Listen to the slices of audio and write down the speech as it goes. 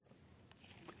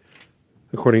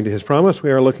According to his promise, we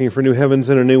are looking for new heavens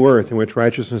and a new earth in which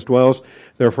righteousness dwells.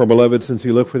 Therefore, beloved, since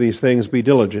you look for these things, be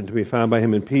diligent to be found by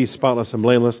him in peace, spotless and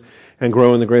blameless, and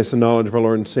grow in the grace and knowledge of our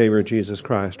Lord and Savior, Jesus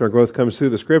Christ. Our growth comes through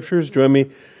the Scriptures. Join me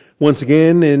once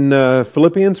again in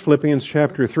Philippians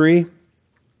chapter 3.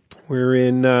 We're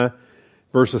in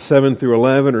verses 7 through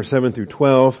 11 or 7 through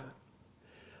 12.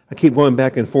 I keep going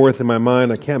back and forth in my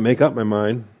mind. I can't make up my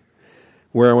mind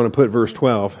where I want to put verse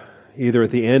 12. Either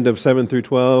at the end of 7 through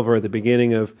 12 or at the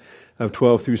beginning of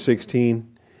 12 through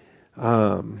 16.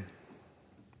 Anyway,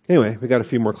 we got a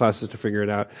few more classes to figure it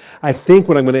out. I think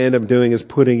what I'm going to end up doing is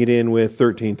putting it in with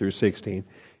 13 through 16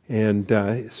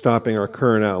 and stopping our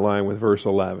current outline with verse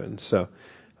 11. So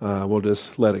we'll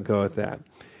just let it go at that.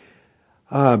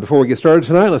 Before we get started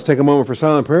tonight, let's take a moment for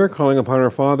silent prayer, calling upon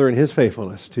our Father and His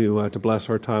faithfulness to bless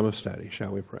our time of study.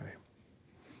 Shall we pray?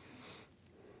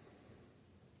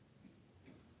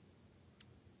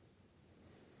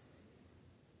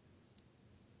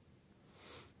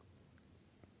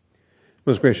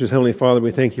 Most gracious Heavenly Father,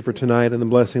 we thank you for tonight and the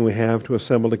blessing we have to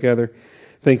assemble together.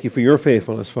 Thank you for your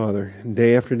faithfulness, Father.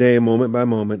 Day after day, moment by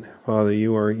moment, Father,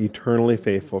 you are eternally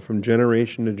faithful from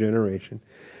generation to generation.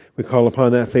 We call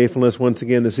upon that faithfulness once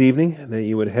again this evening, that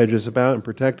you would hedge us about and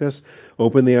protect us,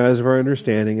 open the eyes of our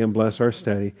understanding, and bless our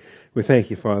study. We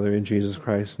thank you, Father, in Jesus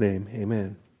Christ's name.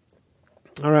 Amen.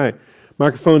 All right.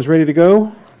 Microphone's ready to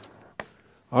go?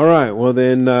 All right, well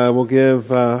then we'll give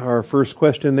our first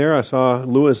question there. I saw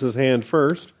Lewis's hand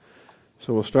first,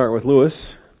 so we'll start with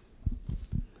Lewis.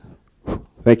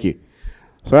 Thank you.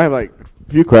 So I have a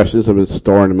few questions. I've been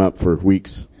storing them up for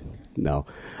weeks. No.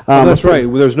 That's right.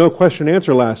 Well, there's no question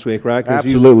answer last week, right?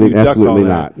 Absolutely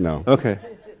not. No. Okay.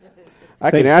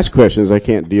 I can ask questions. I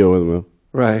can't deal with them.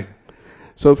 Right.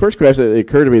 So the first question that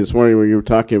occurred to me this morning when you were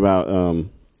talking about, I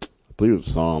believe it was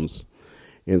Psalms.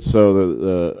 And so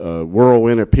the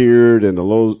whirlwind appeared and the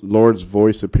Lord's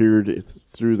voice appeared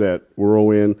through that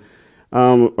whirlwind.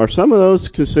 Are some of those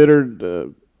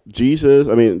considered Jesus?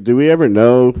 I mean, do we ever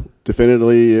know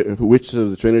definitively which of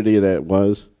the Trinity that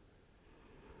was?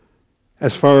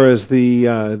 As far as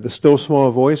the still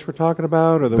small voice we're talking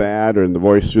about? Or the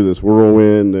voice through this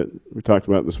whirlwind that we talked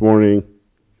about this morning?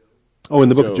 Oh, in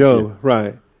the book of Job, yeah.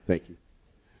 Right. Thank you.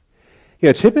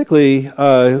 Yeah, typically,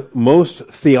 most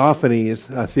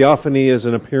theophanies, theophany is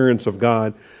an appearance of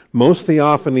God. Most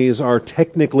theophanies are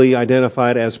technically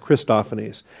identified as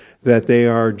Christophanies, that they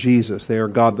are Jesus, they are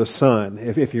God the Son.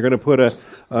 If you're going to put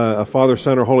a Father,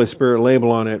 Son, or Holy Spirit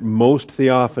label on it, most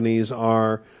theophanies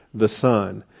are the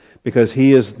Son, because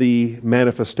He is the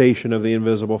manifestation of the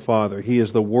invisible Father. He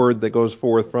is the Word that goes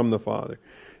forth from the Father.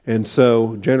 And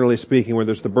so, generally speaking,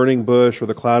 whether it's the burning bush or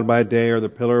the cloud by day or the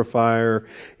pillar of fire,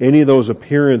 any of those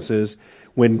appearances,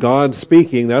 when God's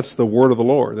speaking, that's the word of the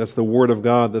Lord. That's the word of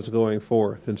God that's going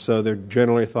forth. And so they're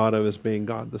generally thought of as being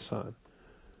God the Son.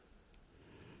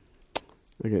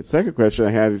 Okay, second question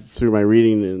I had through my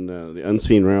reading in the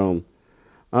unseen realm.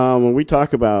 When we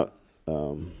talk about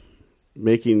Adam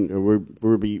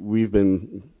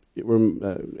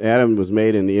was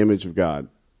made in the image of God.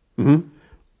 Mm-hmm.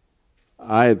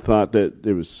 I had thought that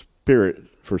it was spirit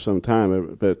for some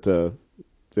time, but the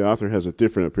author has a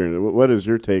different appearance. What is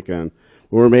your take on,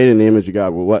 we're made in the image of God?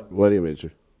 Well, what image?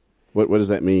 What does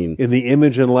that mean? In the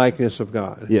image and likeness of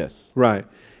God. Yes. Right.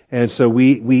 And so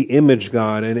we image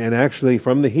God, and actually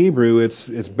from the Hebrew, it's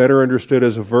better understood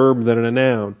as a verb than a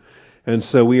noun. And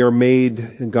so we are made,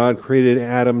 and God created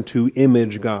Adam to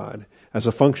image God as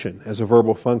a function, as a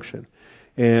verbal function.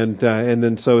 And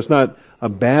then so it's not a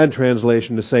bad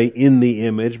translation to say in the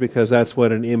image, because that's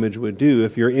what an image would do.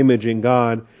 If you're imaging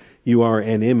God, you are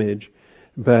an image.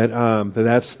 But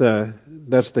that's the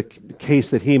case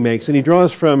that he makes. And he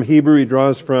draws from Hebrew, he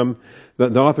draws from,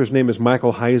 the author's name is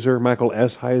Michael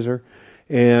S. Heiser.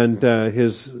 And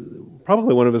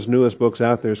probably one of his newest books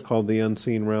out there is called The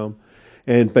Unseen Realm.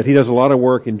 But he does a lot of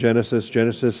work in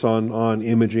Genesis on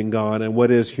imaging God and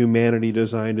what is humanity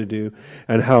designed to do,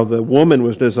 and how the woman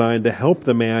was designed to help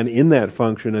the man in that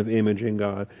function of imaging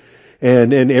God.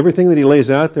 And everything that he lays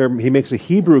out there, he makes a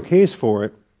Hebrew case for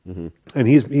it. Mm-hmm. And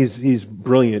he's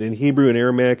brilliant in Hebrew and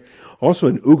Aramaic, also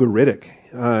in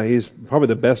Ugaritic. He's probably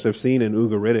the best I've seen in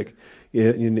Ugaritic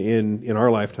in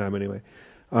our lifetime anyway.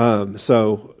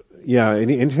 Yeah,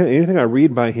 anything I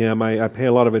read by him, I pay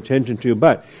a lot of attention to,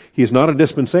 but he's not a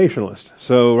dispensationalist.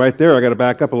 So right there, I got to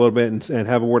back up a little bit and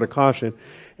have a word of caution.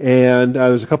 And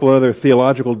there's a couple of other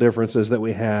theological differences that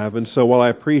we have. And so while I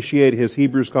appreciate his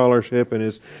Hebrew scholarship and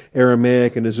his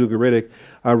Aramaic and his Ugaritic,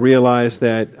 I realize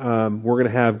that we're going to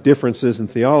have differences in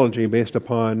theology based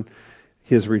upon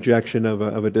his rejection of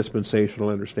a dispensational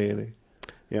understanding.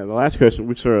 Yeah, the last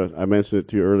question, I mentioned it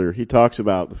to you earlier. He talks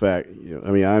about the fact,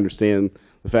 I understand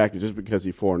the fact that just because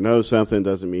he foreknows something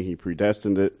doesn't mean he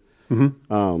predestined it.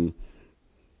 Mm-hmm.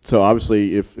 So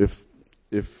obviously, if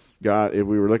we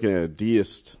were looking at a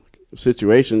deist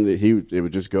situation, it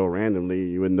would just go randomly.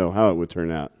 You wouldn't know how it would turn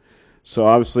out. So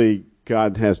obviously,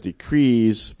 God has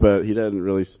decrees, but He doesn't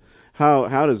really.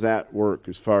 How does that work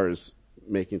as far as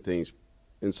making things,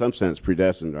 in some sense,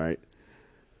 predestined? Right?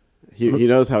 He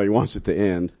knows how He wants it to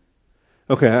end.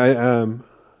 Okay, I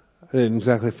didn't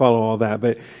exactly follow all that,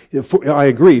 but I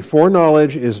agree.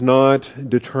 Foreknowledge is not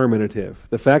determinative.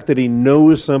 The fact that He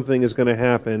knows something is going to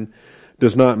happen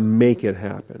does not make it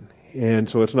happen, and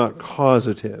so it's not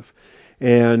causative.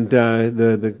 And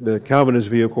the Calvinist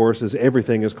view, of course, is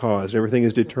everything is caused, everything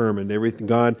is determined. Everything,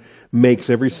 God makes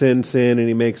every sin, and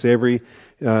He makes every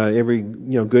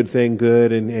good thing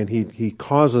good, and He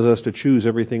causes us to choose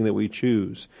everything that we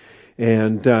choose.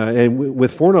 And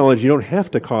with foreknowledge, you don't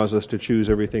have to cause us to choose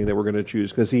everything that we're going to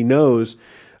choose, because He knows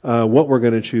what we're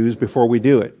going to choose before we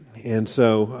do it. And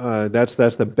so that's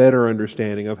the better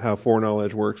understanding of how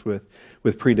foreknowledge works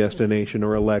with predestination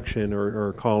or election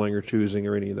or calling or choosing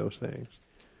or any of those things.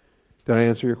 Did I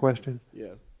answer your question?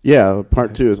 Yeah. Yeah.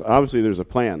 Part two is obviously there's a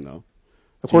plan, though.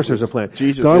 Of course, there's a plan.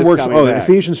 Jesus God is works. coming back.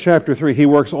 Ephesians chapter 3. He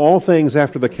works all things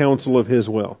after the counsel of His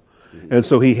will. And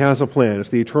so He has a plan. It's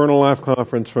the Eternal Life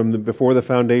Conference from before the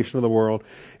foundation of the world.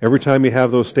 Every time you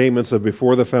have those statements of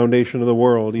before the foundation of the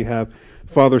world, you have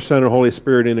Father, Son, and Holy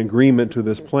Spirit in agreement to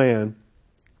this plan.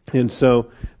 And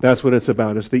so that's what it's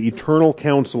about. It's the eternal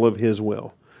counsel of His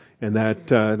will. And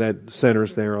that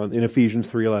centers there in Ephesians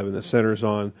 3:11. That centers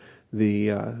on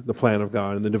the plan of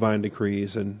God and the divine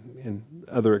decrees and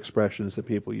other expressions that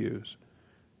people use.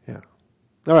 Yeah.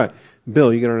 All right.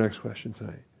 Bill, you get our next question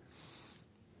tonight.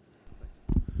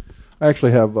 I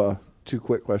actually have two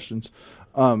quick questions.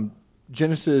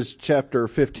 Genesis chapter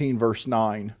 15, verse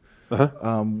 9,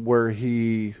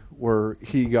 where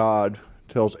God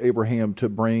tells Abraham to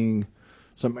bring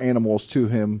some animals to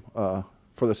him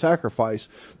for the sacrifice.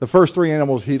 The first three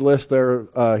animals he lists there,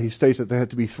 he states that they had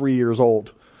to be 3 years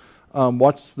old.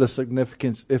 What's the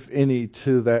significance, if any,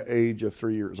 to that age of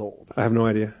 3 years old? I have no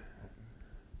idea.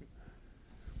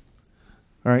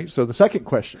 All right, so the second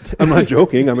question. I'm not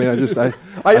joking. I mean, I just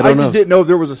didn't know if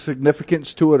there was a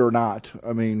significance to it or not.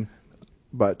 I mean,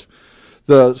 but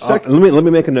the second. Let me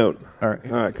make a note. All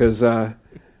right, because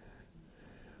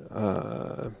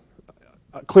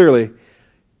clearly,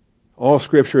 all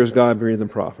Scripture is God-breathed and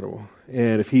profitable,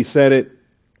 and if He said it,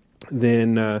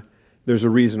 then there's a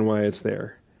reason why it's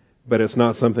there. But it's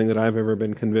not something that I've ever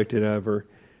been convicted of. Or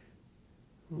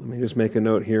let me just make a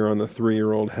note here on the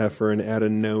 3-year-old heifer and add a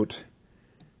note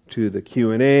to the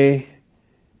Q&A.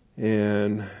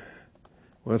 And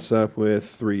what's up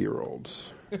with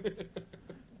 3-year-olds?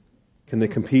 Can they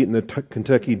compete in the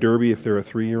Kentucky Derby if they're a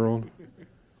 3-year-old?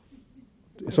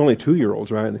 It's only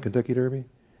 2-year-olds, right, in the Kentucky Derby?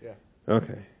 Yeah.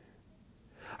 Okay.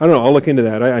 I don't know. I'll look into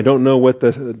that. I don't know what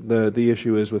the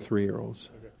issue is with 3-year-olds.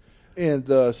 And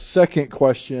the second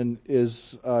question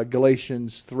is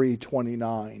Galatians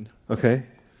 3:29. Okay.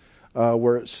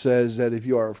 Where it says that if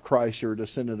you are of Christ, you're a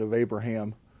descendant of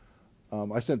Abraham.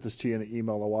 I sent this to you in an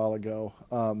email a while ago.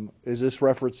 Is this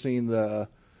referencing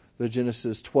the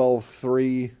Genesis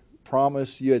 12:3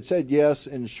 promise? You had said yes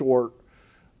in short,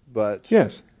 but...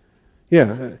 Yes.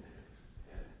 Yeah.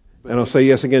 And I'll say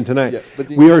yes again tonight.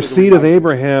 Yeah, we are seed of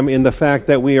Abraham in the fact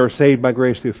that we are saved by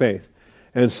grace through faith.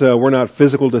 And so we're not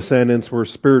physical descendants, we're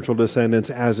spiritual descendants,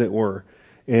 as it were.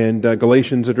 And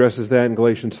Galatians addresses that in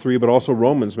Galatians 3, but also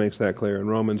Romans makes that clear in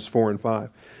Romans 4 and 5,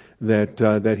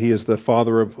 that He is the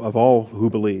Father of all who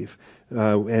believe.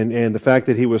 And the fact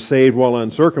that He was saved while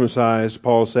uncircumcised,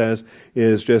 Paul says,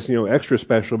 is just, extra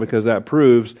special, because that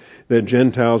proves that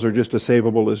Gentiles are just as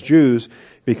savable as Jews,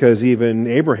 because even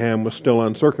Abraham was still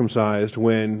uncircumcised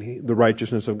when the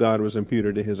righteousness of God was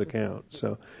imputed to his account.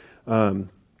 So,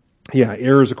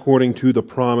 heirs according to the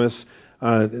promise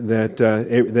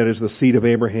that is the seed of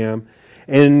Abraham.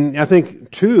 And I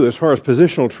think, too, as far as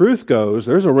positional truth goes,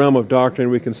 there's a realm of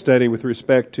doctrine we can study with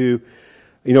respect to,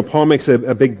 Paul makes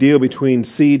a big deal between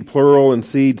seed plural and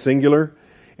seed singular,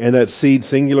 and that seed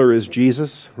singular is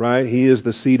Jesus, right? He is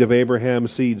the seed of Abraham,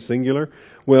 seed singular.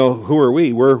 Well, who are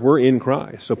we? We're in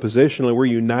Christ. So positionally, we're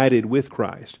united with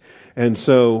Christ. And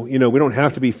so, we don't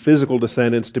have to be physical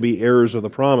descendants to be heirs of the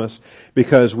promise,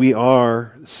 because we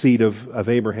are seed of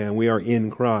Abraham. We are in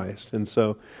Christ. And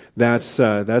so that's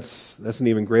an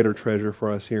even greater treasure for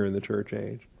us here in the church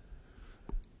age.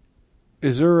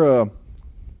 Is there a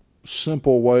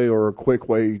simple way or a quick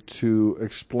way to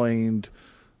explain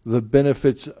the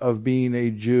benefits of being a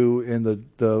Jew in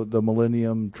the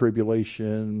millennium,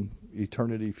 tribulation,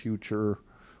 eternity, future.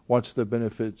 What's the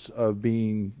benefits of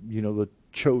being, the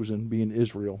chosen, being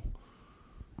Israel?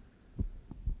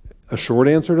 A short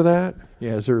answer to that?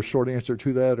 Yeah, is there a short answer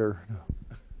to that, or?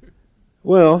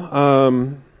 Well,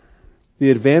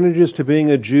 the advantages to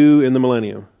being a Jew in the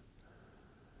millennium,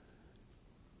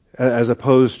 as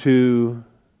opposed to.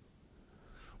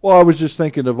 Well, I was just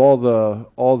thinking of all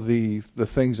the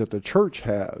things that the church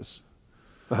has.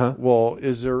 Uh-huh. Well,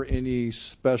 is there any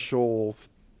special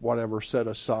whatever set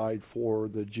aside for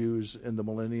the Jews in the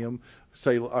millennium?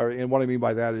 And what I mean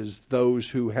by that is those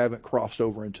who haven't crossed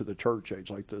over into the church age,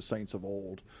 like the saints of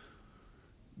old.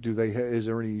 Is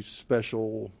there any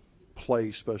special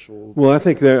place, Well, I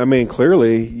think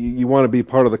clearly you want to be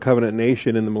part of the covenant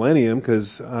nation in the millennium,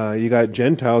 because you got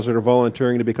Gentiles that are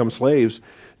volunteering to become slaves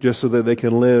just so that they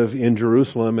can live in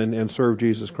Jerusalem and serve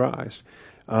Jesus Christ.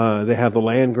 They have the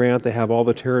land grant, they have all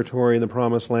the territory in the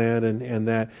promised land, and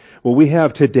that. What we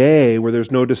have today, where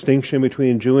there's no distinction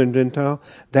between Jew and Gentile,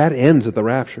 that ends at the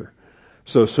rapture.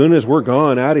 So as soon as we're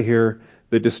gone out of here,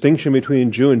 the distinction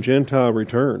between Jew and Gentile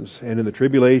returns. And in the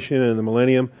tribulation and in the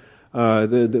millennium,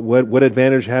 what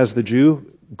advantage has the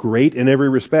Jew? Great in every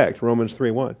respect, Romans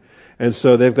 3:1. And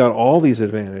so they've got all these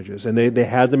advantages, and they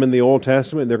had them in the Old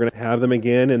Testament. They're going to have them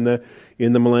again in the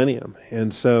millennium.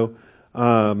 And so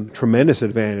tremendous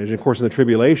advantage. And of course, in the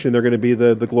tribulation, they're going to be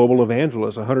the global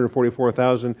evangelists,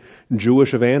 144,000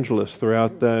 Jewish evangelists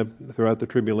throughout the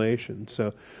tribulation.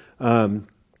 So, what's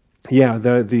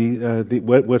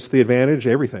the advantage?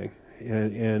 Everything.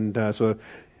 So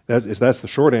that's the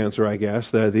short answer, I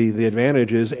guess. The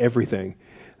advantage is everything.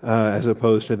 As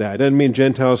opposed to that. It doesn't mean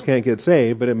Gentiles can't get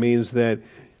saved, but it means that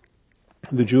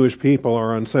the Jewish people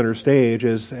are on center stage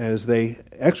as they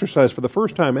exercise, for the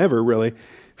first time ever, really,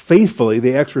 faithfully,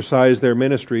 they exercise their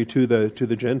ministry to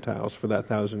the Gentiles for that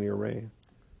 1,000-year reign.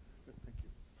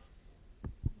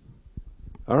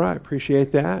 All right,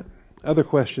 appreciate that. Other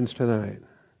questions tonight?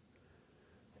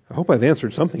 I hope I've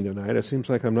answered something tonight. It seems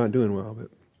like I'm not doing well, but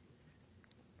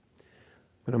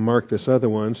I'm going to mark this other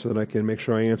one so that I can make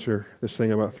sure I answer this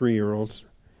thing about 3-year-olds.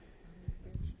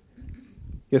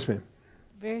 Yes, ma'am.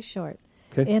 Very short.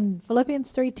 Okay. In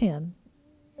Philippians 3:10,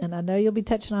 and I know you'll be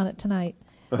touching on it tonight,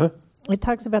 it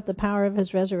talks about the power of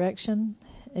his resurrection,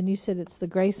 and you said it's the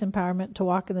grace empowerment to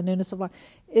walk in the newness of life.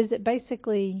 Is it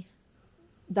basically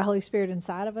the Holy Spirit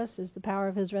inside of us is the power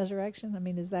of his resurrection? I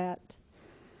mean, is that...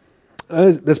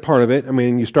 That's part of it. I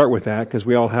mean, you start with that because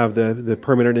we all have the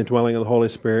permanent indwelling of the Holy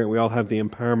Spirit. We all have the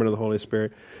empowerment of the Holy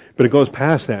Spirit. But it goes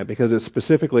past that because it's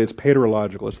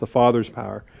paterological. It's the Father's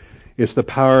power. It's the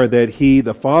power that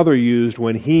the Father used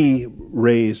when He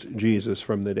raised Jesus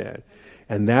from the dead.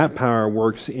 And that power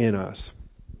works in us.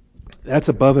 That's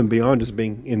above and beyond just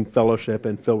being in fellowship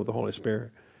and filled with the Holy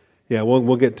Spirit. Yeah,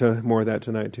 we'll get to more of that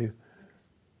tonight too.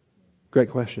 Great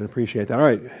question. Appreciate that. All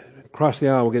right. Across the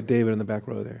aisle, we'll get David in the back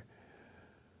row there.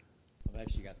 I've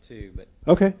actually got two, but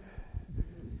okay.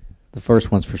 The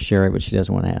first one's for Sherry, but she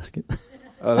doesn't want to ask it.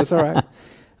 That's all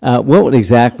right. What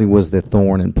exactly was the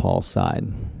thorn in Paul's side?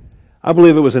 I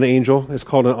believe it was an angel. It's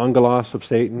called an angelos of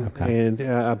Satan. Okay. And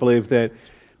I believe that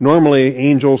normally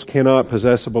angels cannot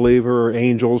possess a believer, or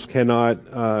angels cannot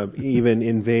even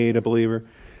invade a believer.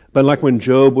 But like when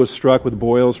Job was struck with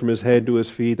boils from his head to his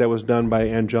feet, that was done by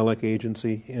angelic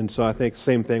agency. And so I think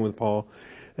same thing with Paul.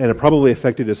 And it probably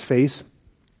affected his face.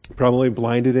 Probably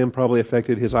blinded him, probably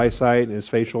affected his eyesight and his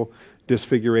facial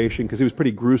disfiguration, because he was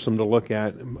pretty gruesome to look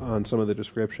at on some of the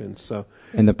descriptions. So,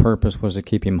 and the purpose was to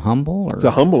keep him humble? Or?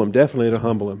 To humble him, definitely to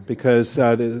humble him, because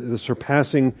the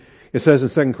surpassing, it says in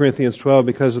 2 Corinthians 12,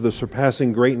 because of the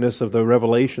surpassing greatness of the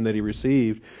revelation that he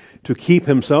received, to keep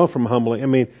himself from humbling. I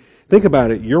mean, think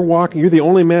about it. You're the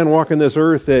only man walking this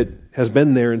earth that has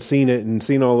been there and seen it and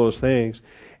seen all those things.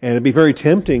 And it'd be very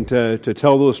tempting to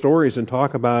tell those stories and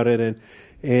talk about it.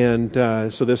 And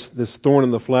so this thorn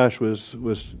in the flesh was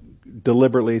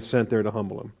deliberately sent there to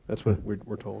humble him. That's what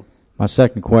we're told. My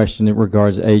second question, it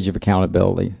regards age of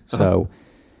accountability. So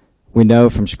we know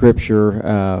from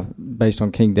Scripture, based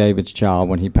on King David's child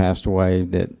when he passed away,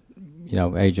 that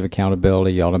age of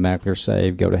accountability, you automatically are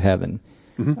saved, go to heaven.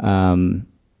 Mm-hmm.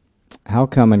 How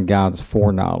come in God's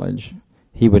foreknowledge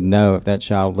He would know if that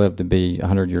child lived to be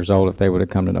 100 years old if they would have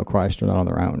come to know Christ or not on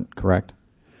their own? Correct.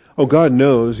 Oh, God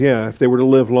knows, yeah, if they were to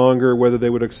live longer, whether they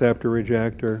would accept or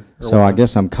reject or so what. I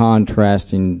guess I'm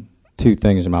contrasting two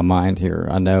things in my mind here.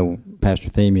 I know Pastor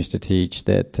Thiem used to teach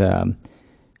that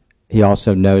he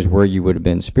also knows where you would have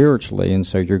been spiritually, and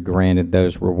so you're granted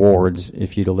those rewards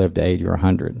if you'd have lived to 80 or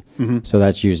 100. Mm-hmm. So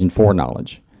that's using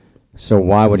foreknowledge. So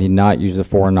why would he not use the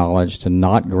foreknowledge to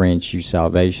not grant you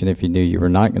salvation if he knew you were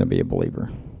not going to be a believer?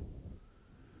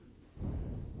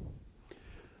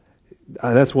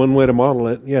 That's one way to model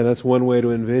it. Yeah, that's one way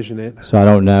to envision it. So I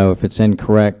don't know if it's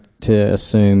incorrect to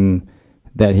assume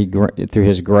that he, through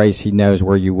his grace, he knows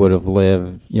where you would have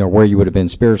lived, where you would have been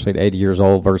spiritually at 80 years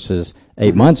old versus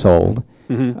 8 months old.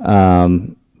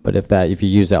 Mm-hmm. But if you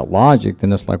use that logic,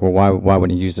 then it's like, well, why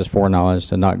would he use this foreknowledge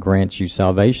to not grant you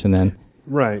salvation then?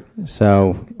 Right.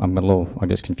 So I'm a little, I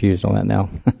guess, confused on that now.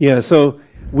 Yeah, so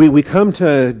we come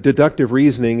to deductive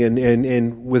reasoning,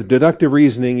 and with deductive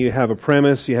reasoning, you have a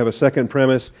premise, you have a second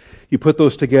premise, you put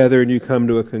those together, and you come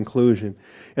to a conclusion.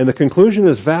 And the conclusion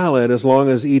is valid as long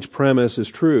as each premise is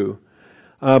true.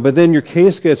 But then your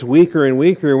case gets weaker and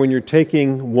weaker when you're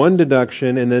taking one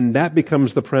deduction, and then that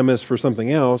becomes the premise for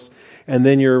something else, and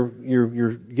then you're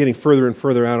getting further and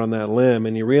further out on that limb,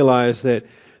 and you realize that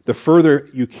the further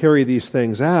you carry these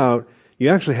things out, you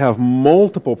actually have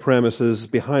multiple premises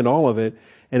behind all of it,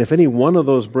 and if any one of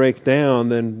those break down,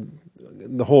 then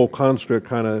the whole construct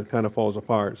kind of falls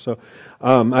apart. So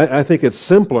I think it's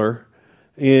simpler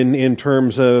in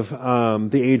terms of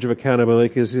the age of accountability,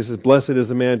 because he says, "Blessed is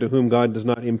the man to whom God does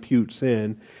not impute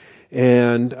sin."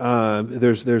 And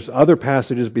there's other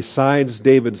passages besides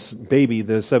David's baby,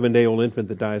 the 7-day-old infant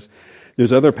that dies.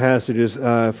 There's other passages,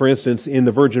 for instance, in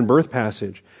the virgin birth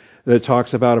passage, that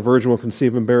talks about a virgin will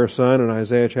conceive and bear a son in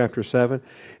Isaiah chapter 7.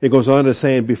 It goes on to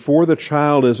say, before the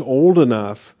child is old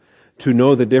enough to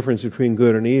know the difference between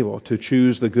good and evil, to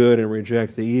choose the good and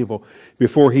reject the evil,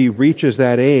 before he reaches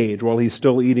that age, while he's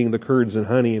still eating the curds and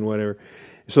honey and whatever.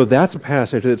 So that's a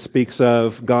passage that speaks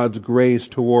of God's grace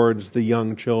towards the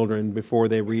young children before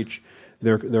they reach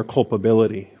their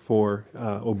culpability for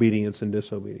obedience and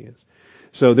disobedience.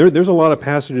 So there's a lot of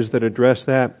passages that address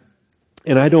that,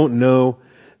 and I don't know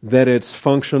that it's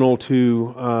functional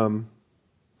to,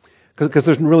 because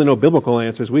there's really no biblical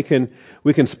answers. We can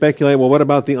speculate, well, what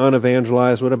about the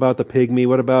unevangelized? What about the pygmy?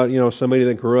 What about, somebody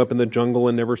that grew up in the jungle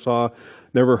and never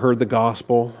heard the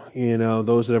gospel?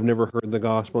 Those that have never heard the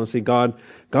gospel, and see,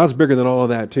 God's bigger than all of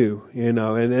that too, and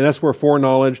that's where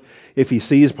foreknowledge, if he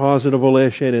sees positive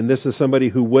volition, and this is somebody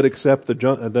who would accept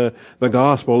the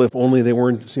gospel if only they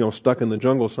weren't, stuck in the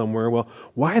jungle somewhere. Well,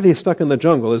 why are they stuck in the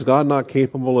jungle? Is God not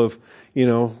capable of, he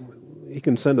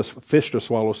can send a fish to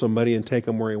swallow somebody and take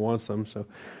them where he wants them. So,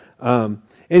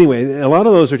 anyway, a lot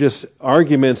of those are just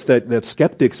arguments that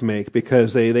skeptics make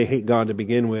because they hate God to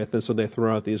begin with, and so they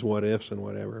throw out these what ifs and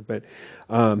whatever. But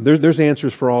there's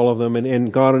answers for all of them,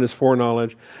 and God in his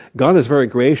foreknowledge, God is very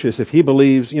gracious. If he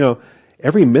believes,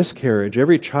 every miscarriage,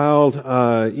 every child,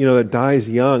 that dies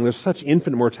young, there's such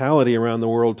infant mortality around the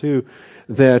world too,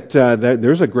 that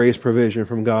there's a grace provision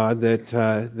from God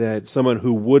that someone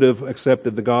who would have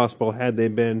accepted the gospel had they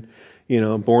been,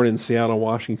 born in Seattle,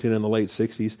 Washington in the late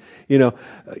 60s,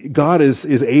 God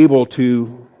is able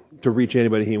to reach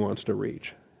anybody he wants to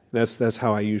reach. That's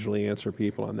how I usually answer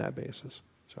people on that basis.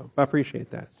 So I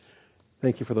appreciate that.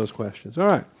 Thank you for those questions. All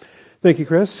right. Thank you,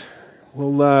 Chris.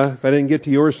 Well, if I didn't get to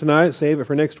yours tonight, save it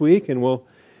for next week, and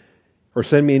or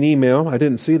send me an email. I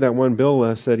didn't see that one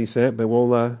Bill said he sent, but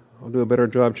I'll do a better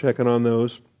job checking on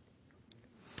those.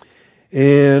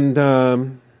 And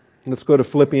let's go to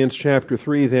Philippians chapter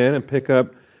 3 then and pick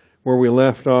up where we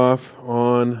left off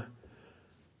on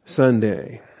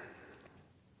Sunday.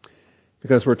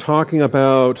 Because we're talking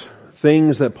about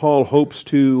things that Paul hopes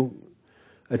to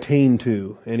attain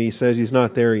to, and he says he's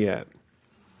not there yet.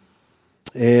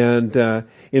 And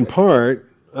in part,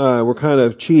 we're kind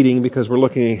of cheating because we're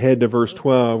looking ahead to verse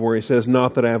 12 where he says,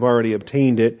 "Not that I have already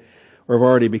obtained it, or have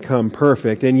already become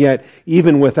perfect." And yet,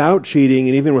 even without cheating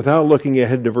and even without looking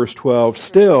ahead to verse 12,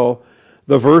 still,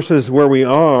 the verses where we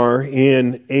are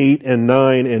in 8 and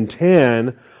 9 and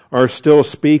 10 are still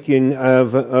speaking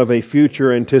of a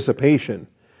future anticipation.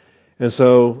 And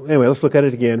so, anyway, let's look at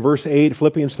it again. Verse 8,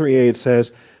 Philippians 3:8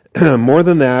 says, "More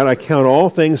than that, I count all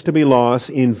things to be loss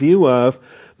in view of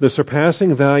the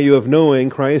surpassing value of knowing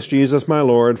Christ Jesus my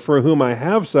Lord, for whom I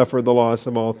have suffered the loss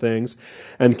of all things,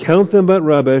 and count them but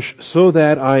rubbish, so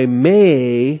that I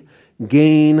may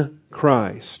gain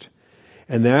Christ."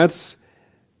 And that's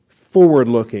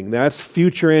forward-looking. That's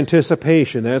future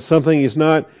anticipation. That's something he's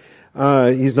not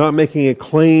making a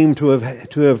claim to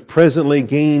have presently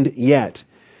gained yet.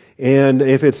 And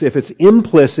if it's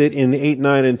implicit in 8,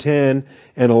 9, and 10,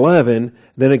 and 11,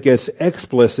 then it gets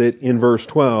explicit in verse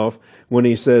 12, when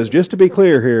he says, just to be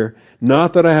clear here,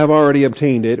 not that I have already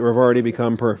obtained it or have already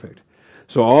become perfect.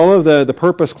 So all of the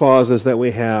purpose clauses that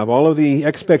we have, all of the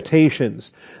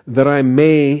expectations that I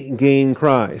may gain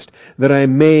Christ, that I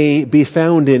may be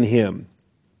found in him,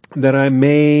 that I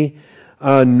may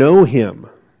know him,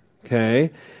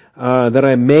 okay, that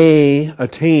I may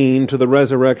attain to the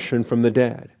resurrection from the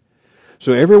dead.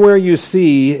 So everywhere you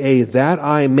see a that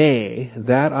I may,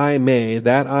 that I may,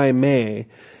 that I may,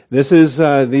 these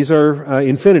are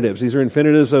infinitives. These are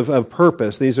infinitives of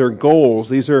purpose. These are goals.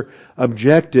 These are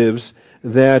objectives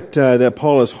that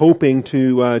Paul is hoping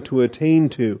to attain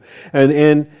to.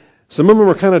 And some of them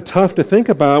are kind of tough to think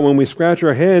about when we scratch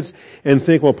our heads and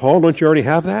think, well, Paul, don't you already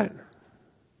have that?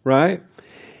 Right?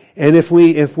 And if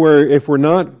we're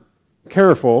not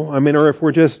careful, or if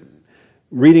we're just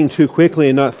reading too quickly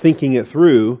and not thinking it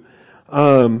through,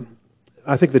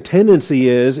 I think the tendency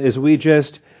is we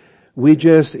just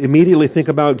immediately think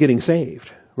about getting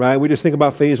saved, right? We just think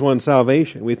about phase 1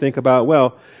 salvation. We think about,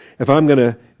 well, if I'm going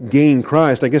to gain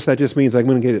Christ, I guess that just means I'm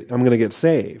going to get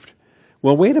saved.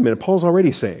 Well, wait a minute. Paul's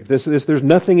already saved. There's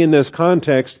nothing in this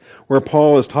context where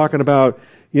Paul is talking about,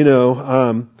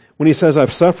 when he says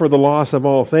I've suffered the loss of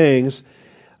all things,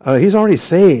 he's already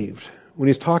saved when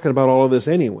he's talking about all of this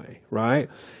anyway, right?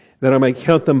 That I may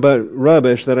count them but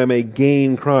rubbish, that I may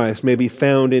gain Christ, may be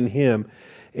found in him,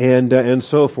 and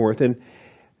so forth. And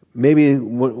maybe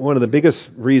one of the biggest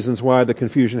reasons why the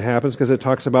confusion happens because it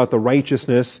talks about the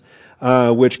righteousness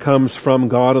which comes from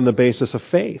God on the basis of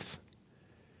faith.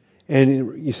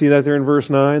 And you see that there in verse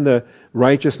 9, the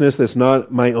righteousness that's not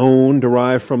my own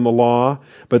derived from the law,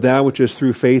 but that which is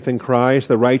through faith in Christ,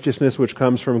 the righteousness which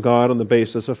comes from God on the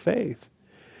basis of faith.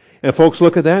 And folks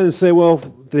look at that and say, well,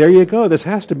 there you go. This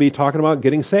has to be talking about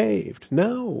getting saved.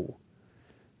 No.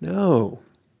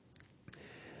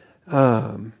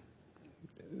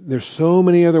 There's so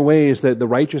many other ways that the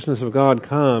righteousness of God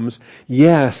comes.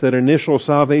 Yes, that initial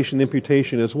salvation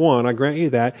imputation is one. I grant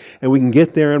you that. And we can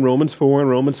get there in Romans 4 and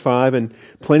Romans 5 and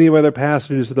plenty of other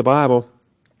passages of the Bible.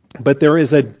 But there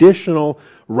is additional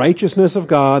righteousness of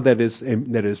God that is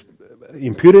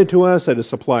imputed to us, that is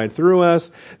supplied through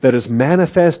us, that is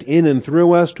manifest in and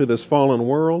through us to this fallen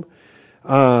world.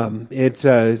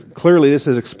 Clearly this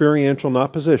is experiential,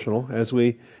 not positional, as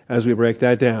we break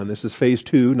that down. This is phase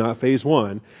 2, not phase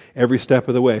 1, every step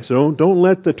of the way. So don't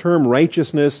let the term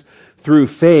righteousness through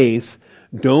faith,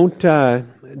 don't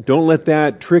let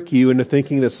that trick you into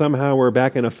thinking that somehow we're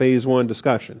back in a phase 1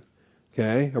 discussion.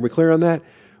 Okay? Are we clear on that?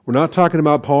 We're not talking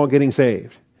about Paul getting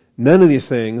saved. None of these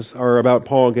things are about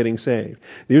Paul getting saved.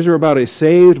 These are about a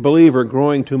saved believer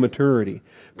growing to maturity,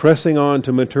 pressing on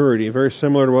to maturity, very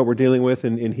similar to what we're dealing with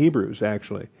in Hebrews,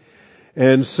 actually.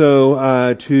 And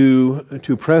so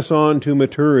to press on to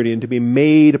maturity and to be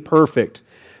made perfect,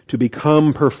 to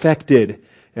become perfected,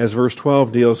 as verse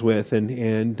 12 deals with,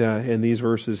 and these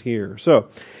verses here. So,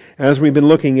 as we've been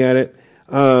looking at it,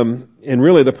 and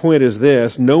really the point is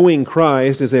this: knowing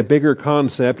Christ is a bigger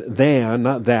concept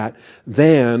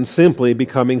than simply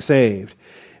becoming saved.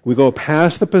 We go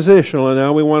past the positional, and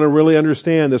now we want to really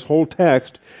understand this whole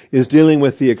text is dealing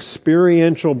with the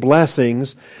experiential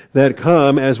blessings that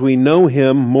come as we know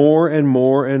Him more and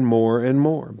more and more and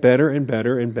more. Better and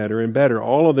better and better and better.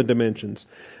 All of the dimensions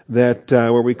that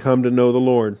where we come to know the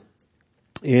Lord.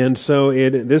 And so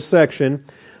this section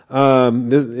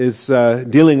this is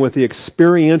dealing with the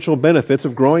experiential benefits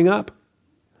of growing up.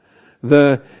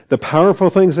 The powerful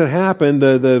things that happen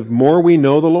the more we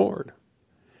know the Lord.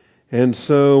 And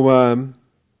so,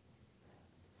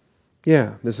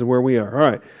 this is where we are.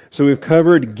 All right. So we've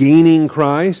covered gaining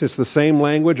Christ. It's the same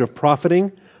language of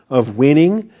profiting, of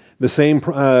winning, the same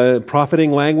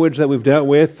profiting language that we've dealt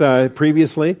with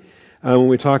previously. When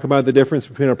we talk about the difference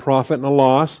between a profit and a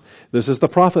loss, this is the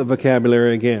profit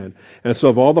vocabulary again. And so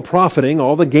of all the profiting,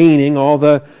 all the gaining, all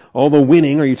the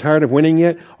winning, are you tired of winning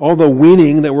yet? All the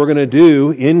winning that we're going to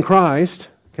do in Christ,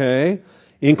 okay,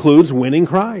 includes winning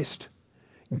Christ.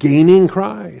 Gaining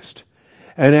Christ.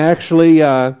 And actually,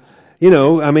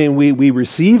 we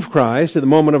receive Christ at the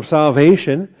moment of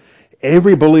salvation.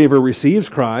 Every believer receives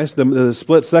Christ. The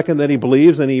split second that he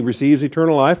believes and he receives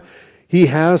eternal life, he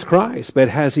has Christ. But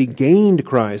has he gained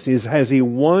Christ? Has he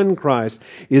won Christ?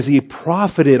 Is he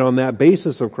profited on that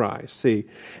basis of Christ? See,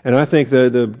 and I think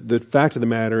the fact of the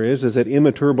matter is that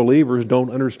immature believers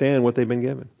don't understand what they've been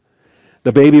given.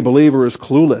 The baby believer is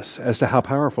clueless as to how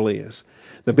powerful he is.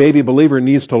 The baby believer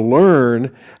needs to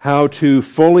learn how to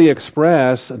fully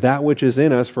express that which is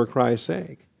in us for Christ's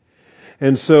sake.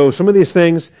 And so some of these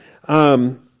things, I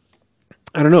don't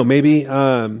know, maybe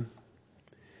I'm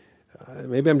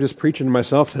just preaching to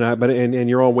myself tonight, but and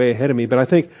you're all way ahead of me, but I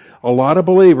think a lot of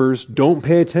believers don't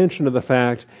pay attention to the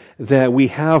fact that we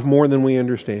have more than we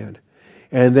understand.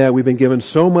 And that we've been given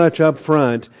so much up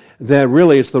front that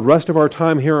really it's the rest of our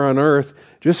time here on earth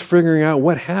just figuring out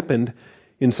what happened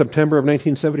in September of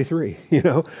 1973? You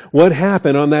know, what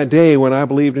happened on that day when I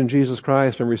believed in Jesus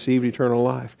Christ and received eternal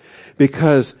life?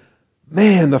 Because,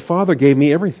 man, the Father gave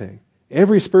me everything.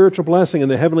 Every spiritual blessing in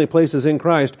the heavenly places in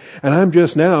Christ. And I'm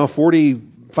just now,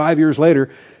 45 years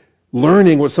later,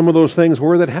 learning what some of those things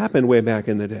were that happened way back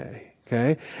in the day.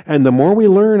 Okay? And the more we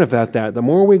learn about that, the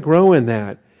more we grow in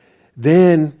that,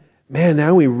 then, man,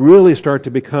 now we really start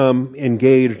to become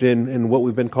engaged in what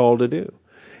we've been called to do.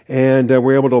 And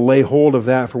we're able to lay hold of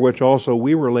that for which also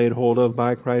we were laid hold of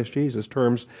by Christ Jesus,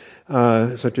 terms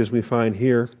such as we find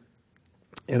here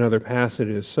in other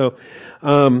passages. So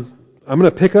I'm going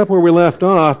to pick up where we left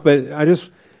off, but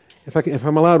if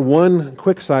I'm allowed one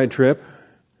quick side trip,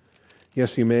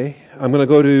 yes, you may. I'm going to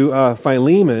go to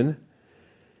Philemon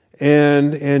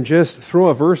and just throw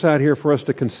a verse out here for us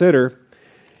to consider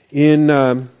in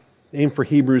aim for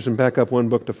Hebrews and back up one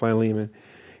book to Philemon.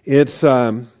 It's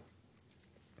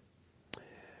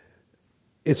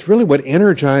really what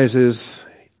energizes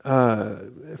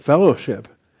fellowship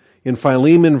in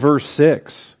Philemon verse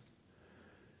 6.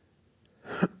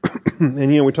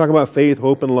 And we talk about faith,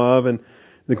 hope, and love, and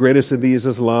the greatest of these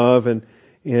is love,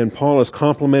 and Paul is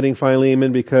complimenting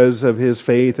Philemon because of his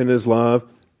faith and his love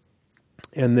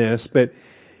and this. But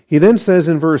he then says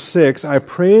in verse 6, I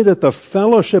pray that the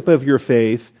fellowship of your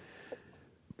faith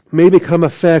may become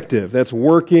effective. That's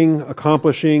working,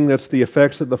 accomplishing, that's the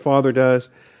effects that the Father does.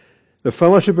 The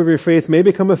fellowship of your faith may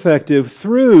become effective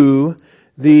through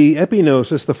the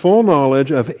epignosis, the full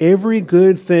knowledge of every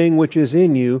good thing which is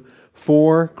in you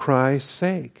for Christ's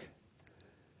sake.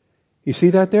 You see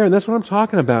that there? And that's what I'm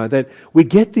talking about, that we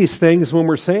get these things when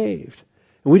we're saved.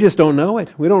 And we just don't know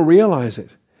it. We don't realize it.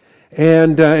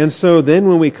 And so then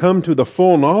when we come to the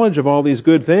full knowledge of all these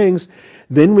good things,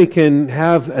 then we can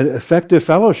have an effective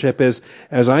fellowship as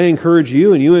I encourage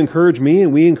you and you encourage me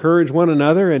and we encourage one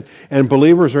another, and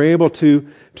believers are able to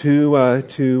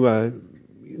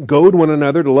goad one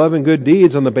another to love and good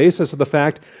deeds on the basis of the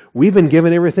fact we've been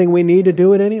given everything we need to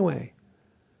do it anyway.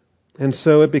 And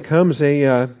so it becomes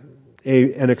an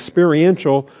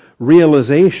experiential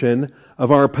realization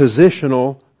of our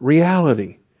positional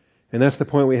reality. And that's the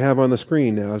point we have on the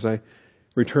screen now as I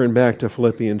return back to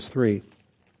Philippians 3.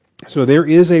 So there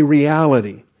is a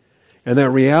reality, and that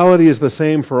reality is the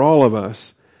same for all of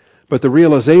us, but the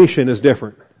realization is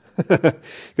different.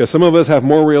 Because some of us have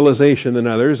more realization than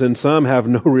others, and some have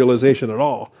no realization at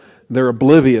all. They're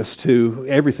oblivious to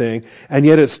everything, and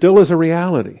yet it still is a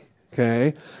reality.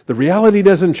 Okay? The reality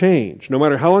doesn't change. No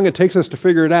matter how long it takes us to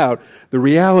figure it out, the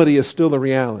reality is still the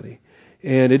reality.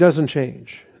 And it doesn't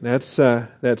change. That's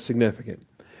significant.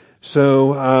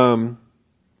 So,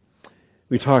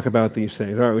 we talk about these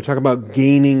things. All right, we talk about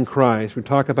gaining Christ. We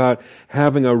talk about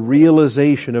having a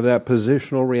realization of that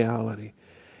positional reality.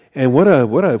 And what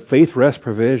a faith rest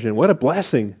provision. What a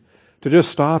blessing to just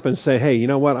stop and say, hey, you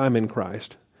know what? I'm in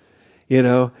Christ. You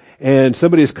know, and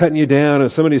somebody's cutting you down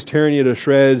and somebody's tearing you to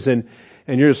shreds, and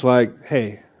you're just like,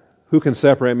 hey, who can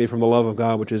separate me from the love of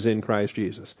God which is in Christ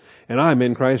Jesus? And I'm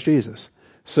in Christ Jesus.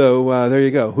 So there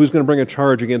you go. Who's going to bring a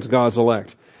charge against God's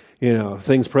elect? You know,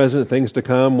 things present, things to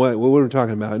come. What are we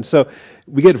talking about? And so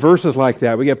we get verses like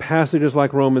that. We get passages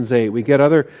like Romans 8. We get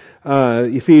other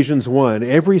Ephesians 1.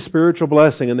 Every spiritual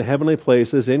blessing in the heavenly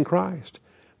places in Christ.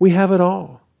 We have it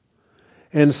all.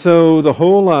 And so the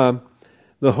whole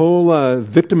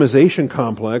victimization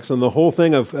complex and the whole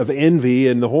thing of envy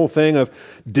and the whole thing of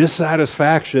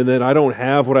dissatisfaction that I don't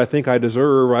have what I think I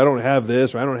deserve, or I don't have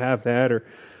this, or I don't have that, or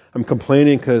I'm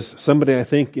complaining because somebody I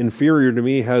think inferior to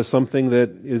me has something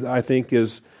that I think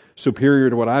is superior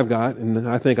to what I've got, and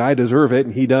I think I deserve it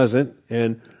and he doesn't.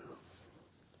 And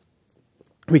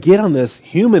we get on this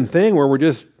human thing where we're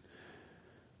just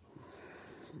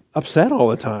upset all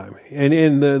the time.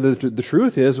 And the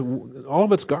truth is, all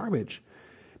of it's garbage.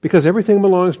 Because everything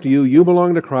belongs to you. You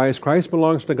belong to Christ. Christ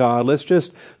belongs to God. Let's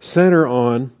just center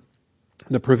on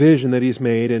the provision that He's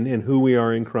made and who we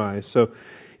are in Christ. So,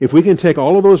 if we can take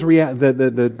all of those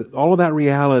all of that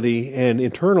reality and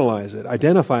internalize it,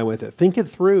 identify with it, think it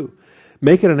through,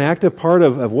 make it an active part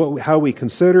of how we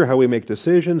consider, how we make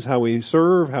decisions, how we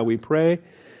serve, how we pray,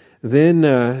 then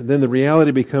the reality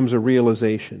becomes a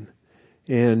realization,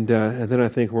 and then I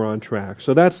think we're on track.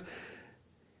 So that's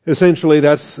essentially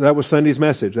that was Sunday's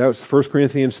message. That was 1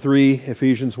 Corinthians 3,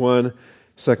 Ephesians 1,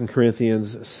 2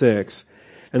 Corinthians 6,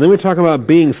 and then we talk about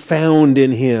being found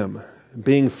in Him.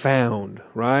 Being found,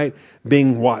 right?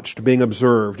 Being watched, being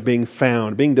observed, being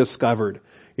found, being discovered.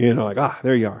 You know, like,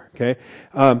 there you are, okay?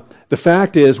 The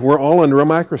fact is, we're all under a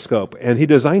microscope, and He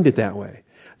designed it that way.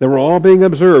 That we're all being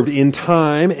observed in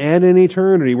time and in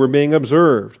eternity. We're being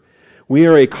observed. We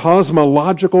are a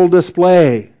cosmological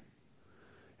display.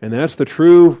 And that's the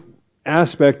true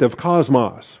aspect of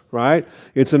cosmos, right?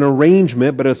 It's an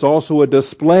arrangement, but it's also a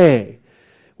display.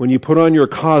 When you put on your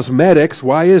cosmetics,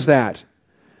 why is that?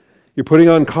 You're putting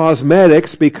on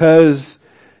cosmetics because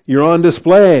you're on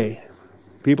display.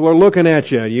 People are looking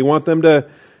at you. You want them to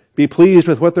be pleased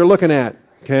with what they're looking at.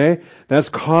 Okay? That's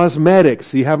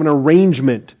cosmetics. You have an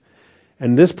arrangement.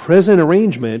 And this present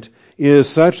arrangement is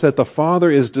such that the Father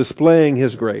is displaying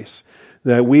His grace,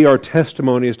 that we are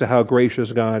testimony as to how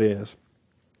gracious God is.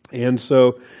 And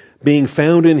so, being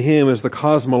found in Him is the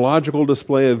cosmological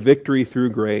display of victory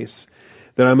through grace,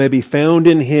 that I may be found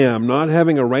in Him, not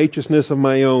having a righteousness of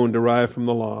my own derived from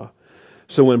the law.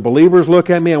 So when believers look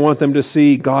at me, I want them to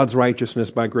see God's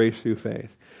righteousness by grace through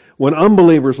faith. When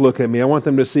unbelievers look at me, I want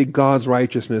them to see God's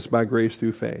righteousness by grace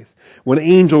through faith. When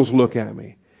angels look at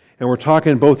me, and we're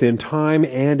talking both in time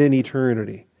and in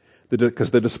eternity,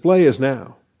 because the display is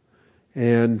now.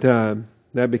 And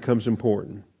that becomes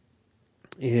important.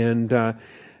 And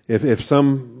if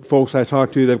some folks I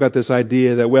talk to, they've got this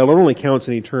idea that, well, it only counts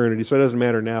in eternity, so it doesn't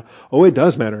matter now. Oh, it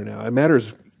does matter now. It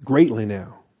matters greatly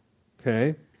now.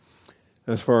 Okay?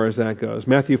 As far as that goes.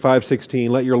 Matthew 5:16,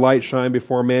 let your light shine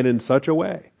before men in such a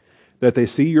way that they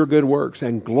see your good works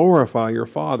and glorify your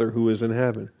Father who is in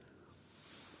heaven.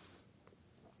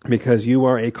 Because you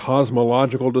are a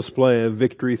cosmological display of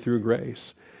victory through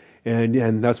grace.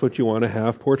 And that's what you want to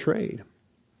have portrayed.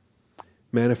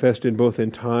 Manifested both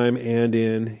in time and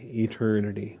in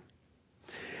eternity.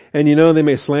 And they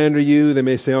may slander you, they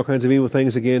may say all kinds of evil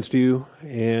things against you,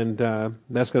 and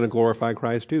that's going to glorify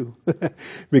Christ too,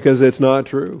 because it's not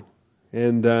true.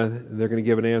 And they're going to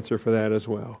give an answer for that as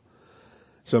well.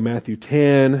 So Matthew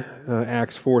 10,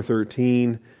 Acts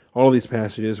 4:13, all of these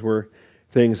passages were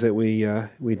things that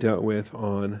we dealt with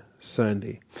on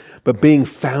Sunday. But being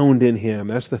found in Him,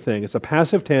 that's the thing. It's a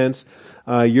passive tense.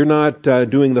 You're not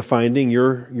doing the finding.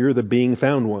 You're the being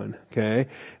found one. Okay.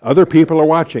 Other people are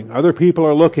watching. Other people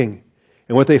are looking,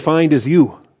 and what they find is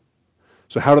you.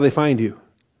 So how do they find you?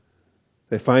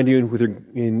 They find you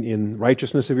in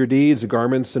righteousness of your deeds, the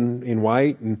garments in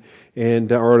white,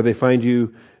 and or do they find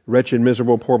you wretched,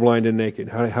 miserable, poor, blind, and naked?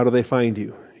 How do they find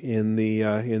you in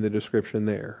the description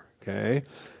there? Okay.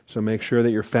 So make sure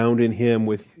that you're found in Him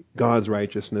with God's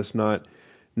righteousness, not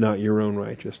your own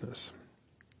righteousness.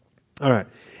 All right.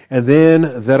 And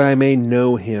then that I may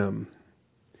know Him.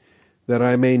 That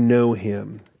I may know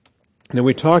Him. Now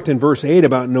we talked in verse 8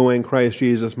 about knowing Christ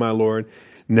Jesus my Lord.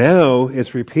 Now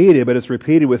it's repeated, but it's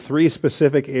repeated with three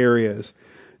specific areas.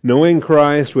 Knowing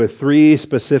Christ with three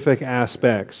specific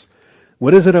aspects.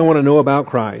 What is it I want to know about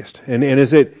Christ? And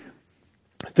is it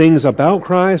things about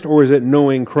Christ, or is it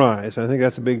knowing Christ? I think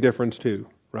that's a big difference too,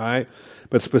 right?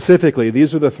 But specifically,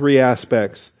 these are the three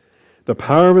aspects. The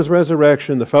power of His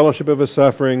resurrection, the fellowship of His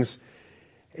sufferings,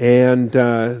 and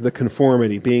the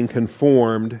conformity, being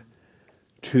conformed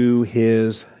to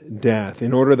His death,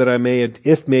 in order that I may,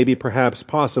 if maybe, perhaps,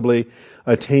 possibly,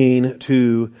 attain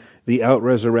to the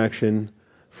out-resurrection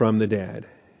from the dead.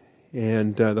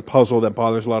 And the puzzle that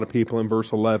bothers a lot of people in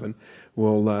verse 11,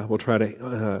 we'll try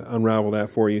to unravel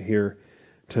that for you here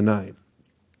tonight.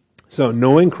 So,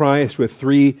 knowing Christ with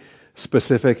three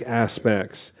specific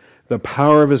aspects. The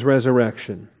power of His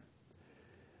resurrection.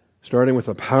 Starting with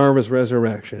the power of His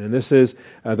resurrection. And this is,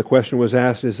 the question was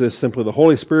asked, is this simply the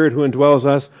Holy Spirit who indwells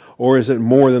us, or is it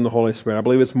more than the Holy Spirit? I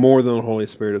believe it's more than the Holy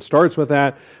Spirit. It starts with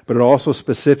that, but it also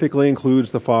specifically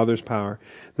includes the Father's power.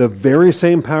 The very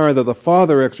same power that the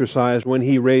Father exercised when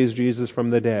He raised Jesus from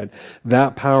the dead.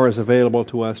 That power is available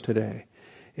to us today.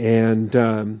 And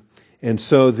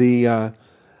so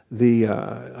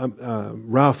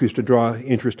Ralph used to draw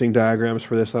interesting diagrams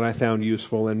for this that I found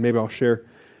useful, and maybe I'll share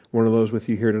one of those with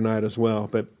you here tonight as well.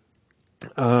 But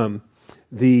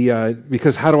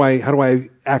because how do I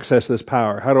access this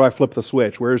power? How do I flip the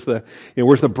switch? Where's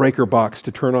the breaker box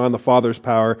to turn on the Father's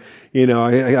power?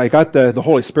 I got the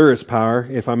Holy Spirit's power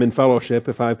if I'm in fellowship,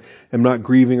 if I am not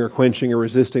grieving or quenching or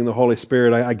resisting the Holy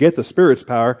Spirit. I get the Spirit's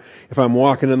power if I'm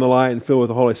walking in the light and filled with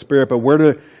the Holy Spirit. But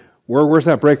where's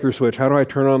that breaker switch? How do I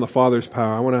turn on the Father's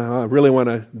power? I really want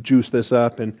to juice this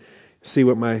up and see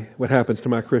what happens to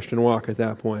my Christian walk at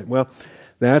that point. Well,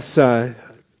 that's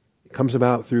comes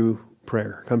about through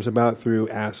prayer, comes about through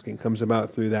asking, comes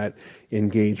about through that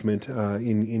engagement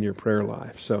in your prayer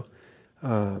life. So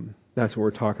that's what we're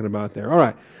talking about there. All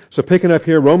right. So picking up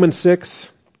here, Romans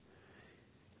 6.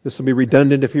 This will be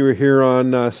redundant if you were here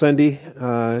on Sunday,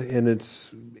 and it's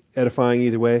edifying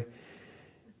either way.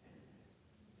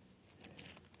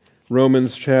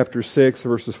 Romans chapter 6,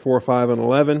 verses 4, 5, and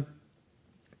 11.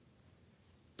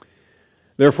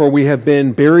 Therefore we have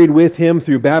been buried with Him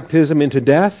through baptism into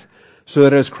death, so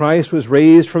that as Christ was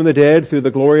raised from the dead through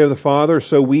the glory of the Father,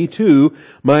 so we too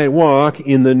might walk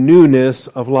in the newness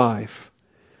of life.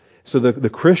 So the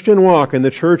Christian walk in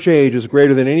the church age is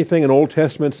greater than anything an Old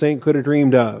Testament saint could have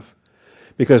dreamed of.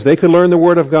 Because they could learn the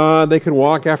Word of God, they could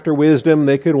walk after wisdom,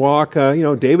 they could walk,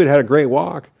 David had a great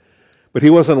walk, but he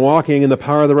wasn't walking in the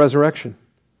power of the resurrection.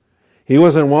 He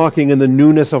wasn't walking in the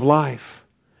newness of life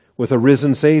with a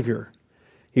risen Savior.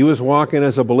 He was walking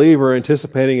as a believer,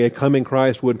 anticipating a coming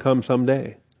Christ would come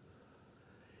someday.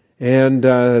 And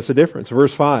that's the difference.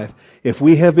 Verse 5, if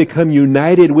we have become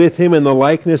united with Him in the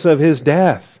likeness of His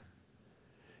death.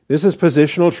 This is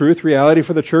positional truth reality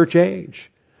for the church age.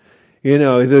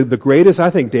 The greatest, I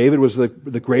think David was the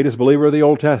greatest believer of the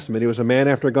Old Testament. He was a man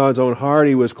after God's own heart.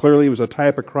 He was a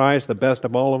type of Christ, the best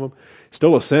of all of them.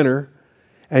 Still a sinner.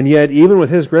 And yet, even with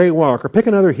his great walk, or pick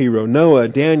another hero, Noah,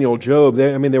 Daniel, Job,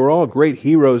 they were all great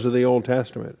heroes of the Old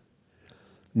Testament.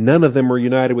 None of them were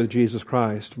united with Jesus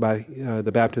Christ by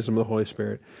the baptism of the Holy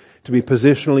Spirit. To be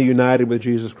positionally united with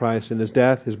Jesus Christ in His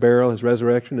death, His burial, His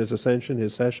resurrection, His ascension,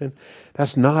 His session,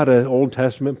 that's not an Old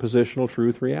Testament positional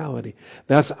truth reality.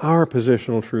 That's our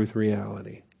positional truth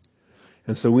reality.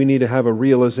 And so we need to have a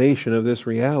realization of this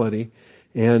reality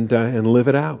and live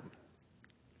it out.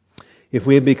 If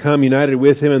we have become united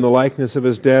with Him in the likeness of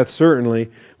His death,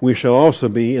 certainly we shall also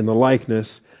be in the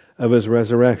likeness of His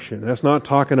resurrection. That's not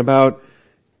talking about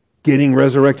getting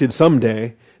resurrected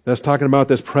someday. That's talking about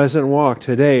this present walk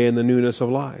today in the newness of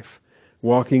life.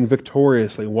 Walking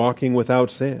victoriously, walking without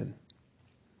sin.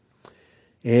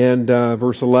 And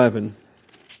verse 11,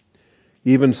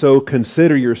 even so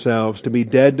consider yourselves to be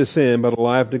dead to sin, but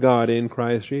alive to God in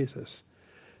Christ Jesus.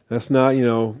 That's not,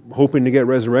 hoping to get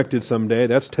resurrected someday.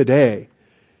 That's today.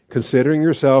 Considering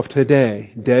yourself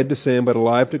today, dead to sin, but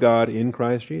alive to God in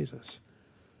Christ Jesus.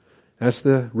 That's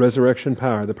the resurrection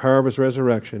power. The power of His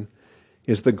resurrection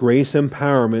is the grace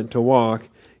empowerment to walk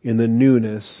in the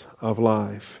newness of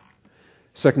life.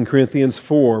 2 Corinthians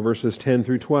 4, verses 10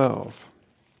 through 12.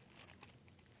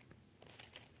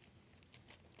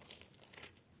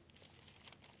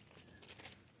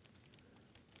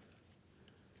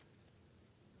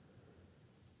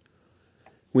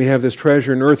 We have this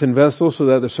treasure in earthen vessels so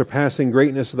that the surpassing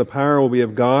greatness of the power will be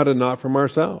of God and not from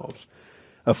ourselves.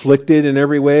 Afflicted in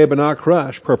every way but not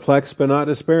crushed, perplexed but not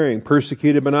despairing,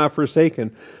 persecuted but not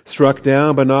forsaken, struck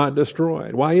down but not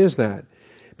destroyed. Why is that?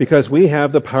 Because we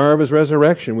have the power of His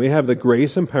resurrection. We have the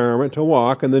grace empowerment to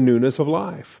walk in the newness of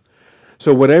life.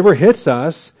 So whatever hits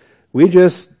us, we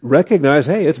just recognize,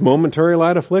 hey, it's momentary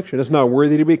light affliction. It's not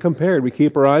worthy to be compared. We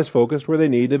keep our eyes focused where they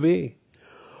need to be.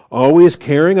 Always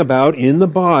caring about in the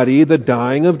body the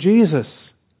dying of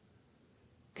Jesus.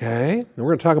 Okay? And we're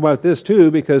going to talk about this too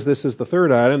because this is the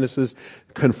third item. This is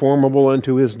conformable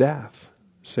unto His death.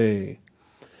 See?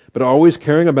 But always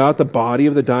caring about the body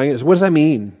of the dying. What does that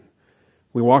mean?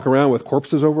 We walk around with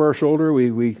corpses over our shoulder.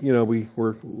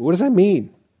 What does that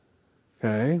mean?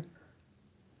 Okay?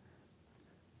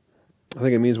 I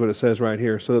think it means what it says right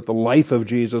here. So that the life of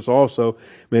Jesus also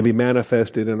may be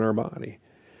manifested in our body.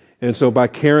 And so by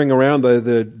carrying around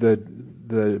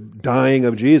the dying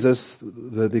of Jesus,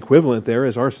 the equivalent there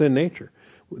is our sin nature.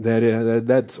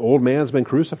 That's old man's been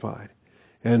crucified.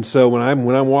 And so when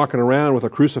I'm walking around with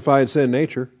a crucified sin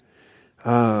nature,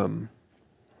 I'm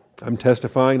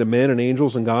testifying to men and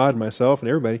angels and God, myself and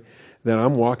everybody, that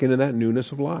I'm walking in that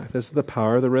newness of life. This is the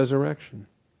power of the resurrection.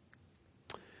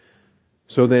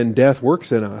 So then death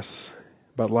works in us,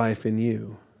 but life in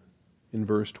you. In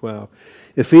verse 12.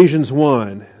 Ephesians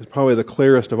 1 is probably the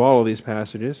clearest of all of these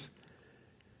passages.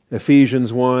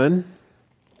 Ephesians 1,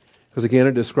 because again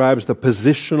it describes the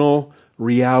positional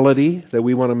reality that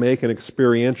we want to make an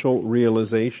experiential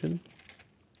realization.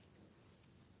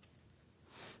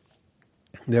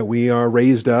 That we are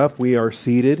raised up, we are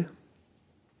seated.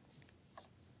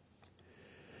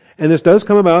 And this does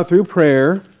come about through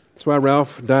prayer. That's why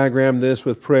Ralph diagrammed this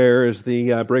with prayer as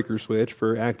the breaker switch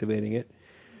for activating it.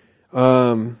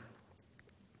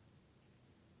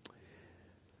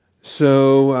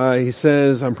 So he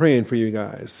says, I'm praying for you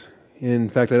guys. In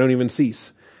fact, I don't even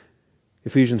cease.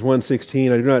 Ephesians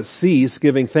 1:16, I do not cease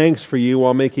giving thanks for you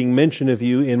while making mention of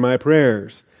you in my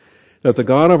prayers, that the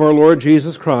God of our Lord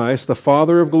Jesus Christ, the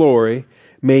Father of glory,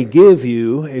 may give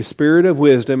you a spirit of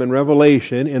wisdom and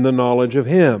revelation in the knowledge of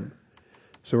Him.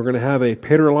 So we're going to have a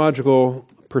paterological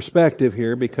perspective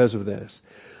here because of this.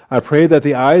 I pray that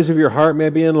the eyes of your heart may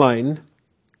be enlightened,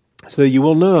 so that you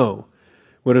will know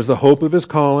what is the hope of His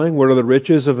calling, what are the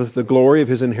riches of the glory of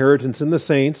His inheritance in the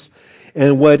saints,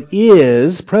 and what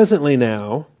is, presently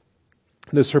now,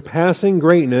 the surpassing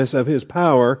greatness of His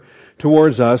power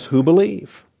towards us who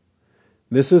believe.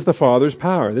 This is the Father's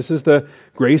power. This is the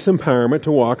grace empowerment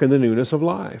to walk in the newness of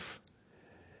life.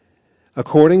 In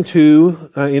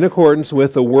accordance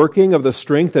with the working of the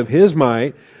strength of His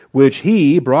might, which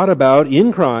He brought about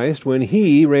in Christ when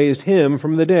He raised Him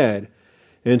from the dead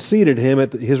and seated Him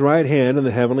at His right hand in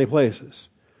the heavenly places.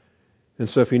 And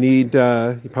so if you need,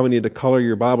 you probably need to color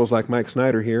your Bibles like Mike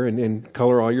Snyder here and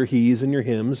color all your he's and your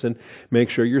hymns and make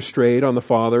sure you're straight on the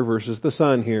Father versus the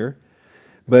Son here.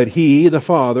 But He, the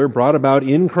Father, brought about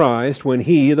in Christ when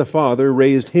He, the Father,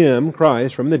 raised Him,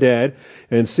 Christ, from the dead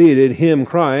and seated Him,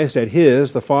 Christ, at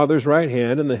His, the Father's right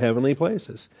hand in the heavenly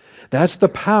places. That's the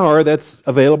power that's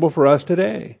available for us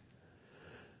today.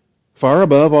 Far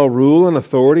above all rule and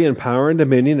authority and power and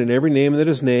dominion and every name that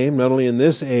is named, not only in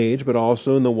this age, but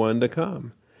also in the one to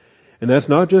come. And that's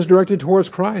not just directed towards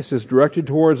Christ, it's directed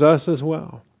towards us as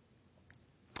well.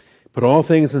 Put all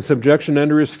things in subjection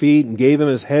under His feet and gave Him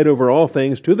as head over all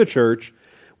things to the church,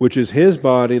 which is His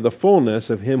body, the fullness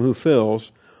of Him who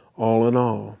fills all in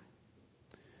all.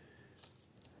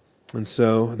 And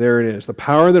so there it is. The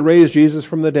power that raised Jesus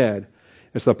from the dead.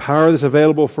 It's the power that's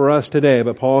available for us today.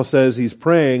 But Paul says he's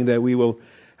praying that we will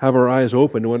have our eyes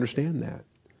open to understand that.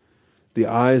 The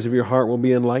eyes of your heart will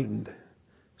be enlightened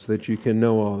so that you can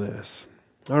know all this.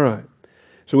 All right.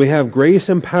 So we have grace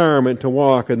empowerment to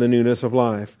walk in the newness of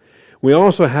life. We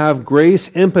also have grace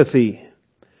empathy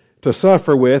to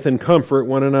suffer with and comfort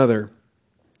one another.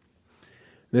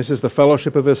 This is the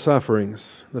fellowship of His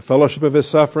sufferings. The fellowship of His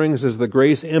sufferings is the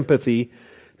grace empathy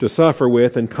to suffer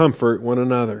with and comfort one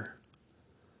another.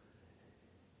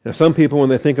 Now, some people, when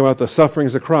they think about the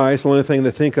sufferings of Christ, the only thing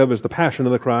they think of is the passion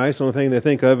of the Christ. The only thing they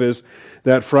think of is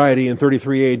that Friday in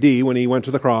 33 AD when He went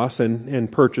to the cross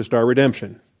and purchased our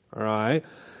redemption. All right?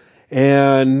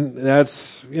 And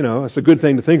that's, it's a good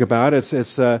thing to think about.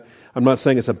 I'm not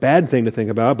saying it's a bad thing to think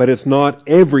about, but it's not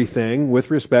everything with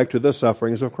respect to the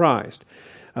sufferings of Christ.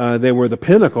 They were the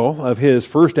pinnacle of His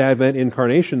first advent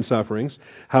incarnation sufferings.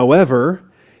 However,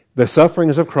 the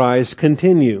sufferings of Christ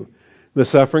continue. The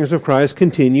sufferings of Christ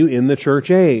continue in the church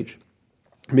age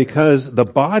because the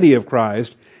body of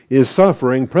Christ is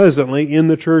suffering presently in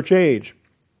the church age.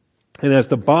 And as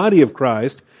the body of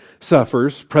Christ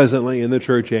suffers presently in the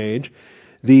church age,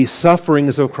 the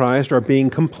sufferings of Christ are being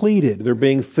completed. They're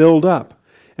being filled up.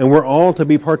 And we're all to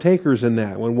be partakers in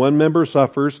that. When one member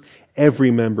suffers,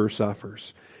 every member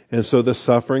suffers. And so the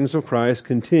sufferings of Christ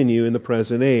continue in the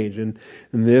present age. And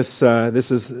this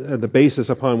is the basis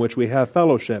upon which we have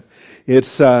fellowship.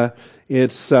 It's not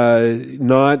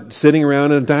sitting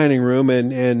around in a dining room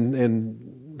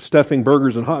and stuffing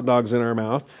burgers and hot dogs in our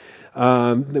mouth.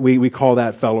 We call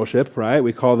that fellowship, right?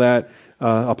 We call that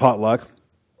a potluck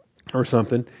or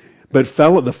something. But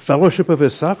the fellowship of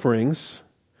His sufferings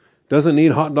doesn't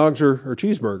need hot dogs or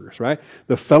cheeseburgers, right?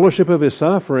 The fellowship of His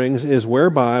sufferings is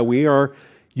whereby we are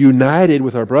united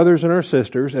with our brothers and our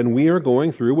sisters, and we are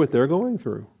going through what they're going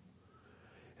through.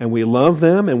 And we love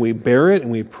them, and we bear it,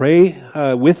 and we pray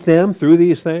with them through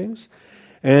these things.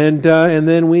 And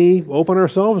then we open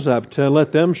ourselves up to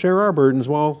let them share our burdens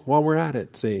while we're at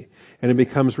it, see. And it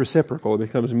becomes reciprocal. It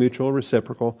becomes mutual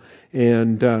reciprocal.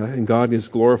 And God is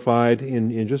glorified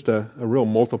in just a real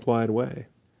multiplied way.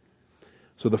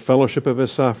 So the fellowship of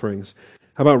His sufferings.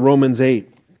 How about Romans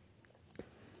 8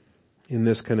 in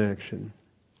this connection?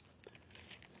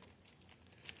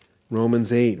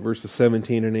 Romans 8, verses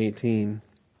 17 and 18.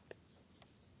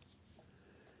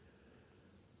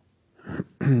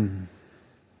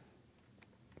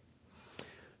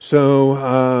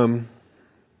 So,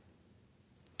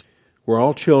 we're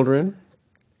all children,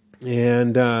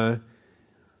 and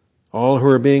all who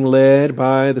are being led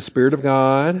by the Spirit of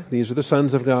God, these are the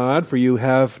sons of God, for you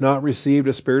have not received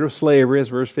a spirit of slavery, as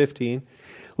verse 15,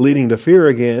 leading to fear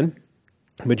again,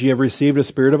 but ye have received a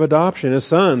spirit of adoption as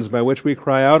sons, by which we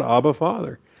cry out, Abba,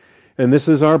 Father. And this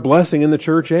is our blessing in the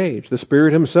church age. The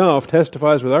Spirit Himself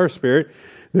testifies with our spirit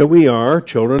that we are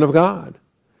children of God.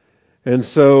 And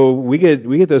so we get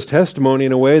this testimony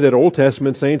in a way that Old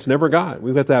Testament saints never got.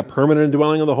 We've got that permanent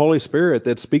indwelling of the Holy Spirit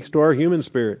that speaks to our human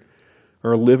spirit,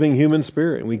 our living human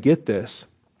spirit, and we get this.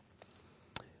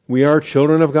 We are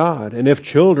children of God, and if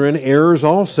children, heirs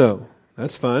also.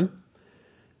 That's fun.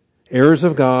 Heirs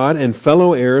of God and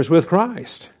fellow heirs with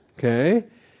Christ. Okay?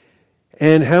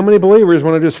 And how many believers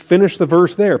want to just finish the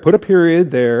verse there? Put a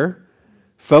period there.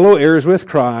 Fellow heirs with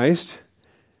Christ.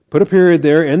 Put a period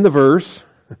there, end the verse.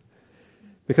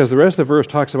 Because the rest of the verse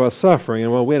talks about suffering.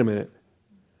 And well, wait a minute.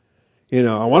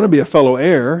 I want to be a fellow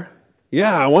heir.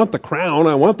 Yeah, I want the crown.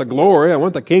 I want the glory. I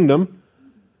want the kingdom.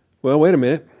 Well, wait a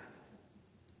minute.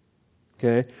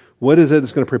 Okay. What is it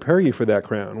that's going to prepare you for that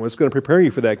crown? What's going to prepare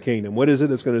you for that kingdom? What is it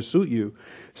that's going to suit you?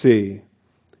 See,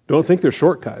 Don't think they're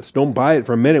shortcuts. Don't buy it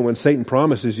for a minute when Satan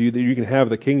promises you that you can have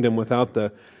the kingdom without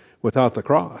the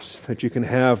cross, that you can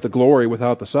have the glory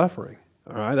without the suffering.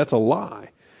 All right, that's a lie.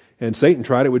 And Satan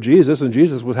tried it with Jesus, and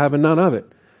Jesus was having none of it.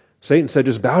 Satan said,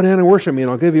 just bow down and worship me, and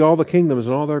I'll give you all the kingdoms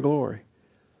and all their glory.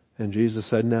 And Jesus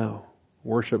said, no,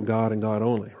 worship God and God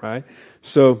only, right?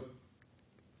 So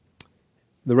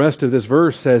the rest of this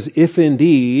verse says, if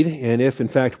indeed, and if in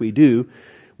fact we do,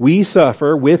 we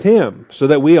suffer with him, so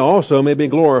that we also may be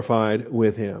glorified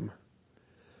with him.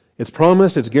 It's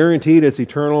promised, it's guaranteed, it's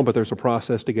eternal, but there's a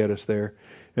process to get us there.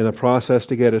 And the process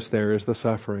to get us there is the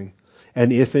suffering.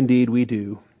 And if indeed we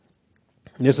do.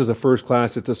 This is a first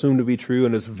class, it's assumed to be true,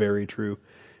 and it's very true.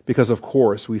 Because of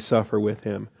course we suffer with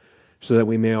him, so that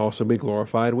we may also be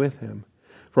glorified with him.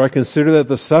 For I consider that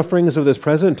the sufferings of this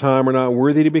present time are not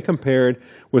worthy to be compared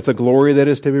with the glory that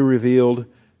is to be revealed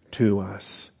to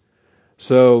us.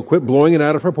 So quit blowing it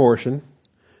out of proportion.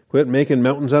 Quit making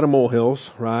mountains out of molehills,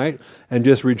 right? And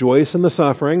just rejoice in the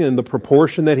suffering and the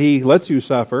proportion that he lets you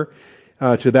suffer.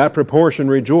 To that proportion,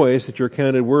 rejoice that you're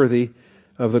counted worthy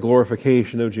of the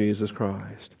glorification of Jesus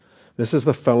Christ. This is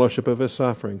the fellowship of his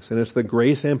sufferings, and it's the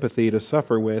grace empathy to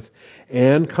suffer with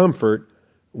and comfort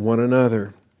one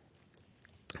another.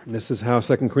 This is how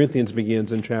 2 Corinthians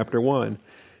begins in chapter 1.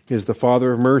 He is the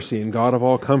Father of mercy and God of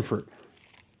all comfort.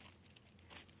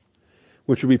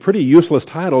 Which would be pretty useless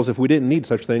titles if we didn't need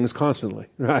such things constantly,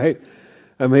 right?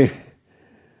 I mean,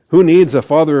 who needs a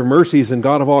Father of mercies and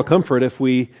God of all comfort if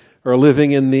we are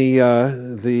living in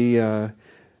the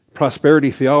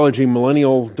prosperity theology,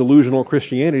 millennial delusional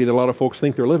Christianity that a lot of folks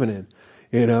think they're living in?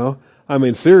 You know, I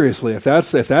mean, seriously, if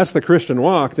that's the Christian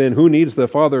walk, then who needs the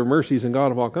Father of mercies and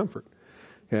God of all comfort?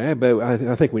 Okay, but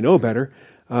I think we know better.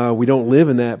 We don't live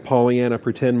in that Pollyanna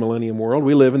pretend millennium world.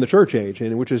 We live in the church age,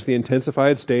 which is the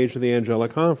intensified stage of the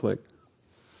angelic conflict.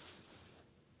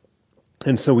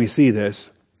 And so we see this.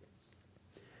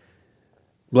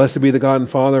 Blessed be the God and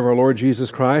Father of our Lord Jesus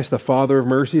Christ, the Father of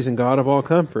mercies and God of all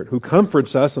comfort, who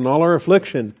comforts us in all our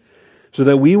affliction, so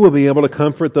that we will be able to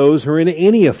comfort those who are in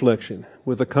any affliction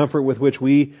with the comfort with which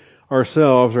we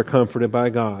ourselves are comforted by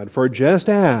God. For just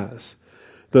as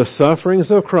the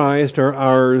sufferings of Christ are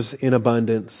ours in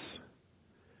abundance.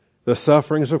 The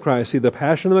sufferings of Christ. See, the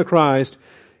passion of the Christ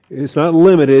is not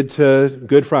limited to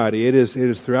Good Friday. It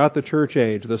is throughout the church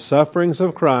age. The sufferings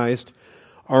of Christ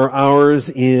are ours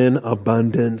in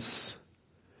abundance.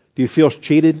 Do you feel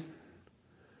cheated?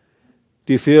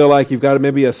 Do you feel like you've got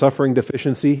maybe a suffering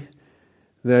deficiency?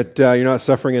 That you're not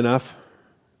suffering enough?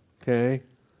 Okay?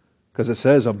 Because it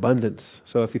says abundance.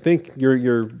 So if you think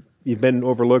you've been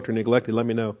overlooked or neglected, let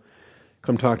me know.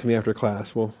 Come talk to me after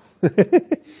class. We'll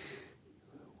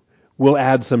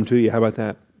add some to you. How about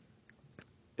that?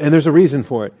 And there's a reason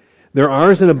for it. They're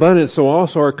ours in abundance, so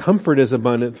also our comfort is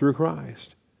abundant through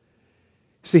Christ.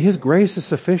 See, his grace is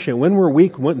sufficient. When we're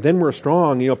weak, then we're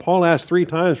strong. You know, Paul asked 3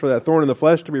 times for that thorn in the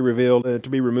flesh to be revealed, to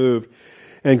be removed.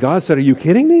 And God said, are you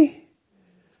kidding me?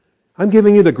 I'm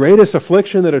giving you the greatest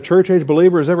affliction that a church age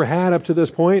believer has ever had up to this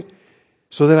point,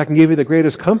 so that I can give you the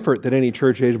greatest comfort that any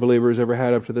church age believer has ever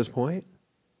had up to this point.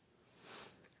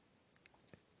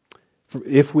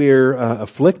 If we're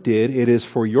afflicted, it is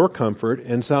for your comfort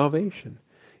and salvation.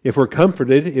 If we're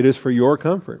comforted, it is for your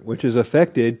comfort, which is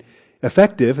effective,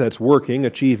 that's working,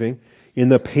 achieving, in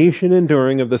the patient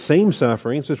enduring of the same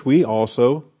sufferings which we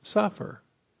also suffer.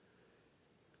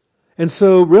 And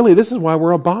so really, this is why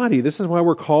we're a body. This is why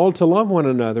we're called to love one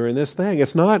another in this thing.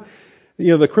 It's not,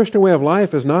 the Christian way of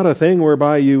life is not a thing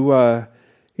whereby you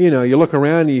look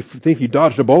around and you think you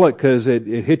dodged a bullet because it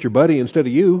hit your buddy instead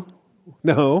of you.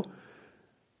 No.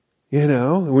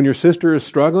 When your sister is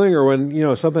struggling or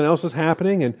when, something else is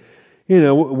happening and,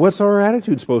 what's our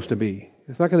attitude supposed to be?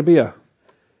 It's not going to be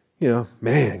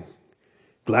man,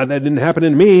 glad that didn't happen to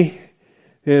me.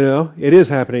 It is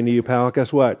happening to you, pal.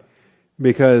 Guess what?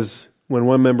 Because when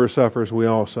one member suffers, we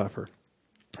all suffer.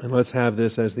 And let's have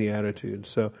this as the attitude.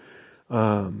 So,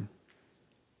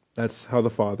 that's how the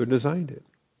Father designed it.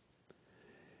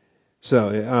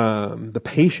 So, the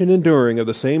patient enduring of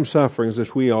the same sufferings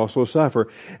which we also suffer.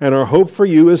 And our hope for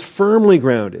you is firmly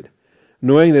grounded,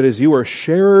 knowing that as you are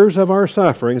sharers of our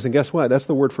sufferings, and guess what? That's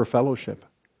the word for fellowship.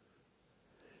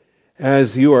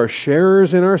 As you are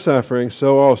sharers in our sufferings,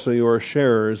 so also you are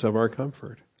sharers of our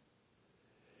comfort.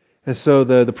 And so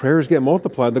the prayers get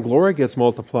multiplied, the glory gets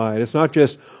multiplied. It's not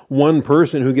just one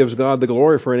person who gives God the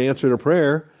glory for an answer to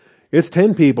prayer. It's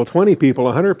 10 people, 20 people,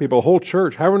 100 people, a whole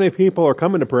church, however many people are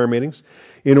coming to prayer meetings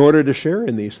in order to share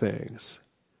in these things.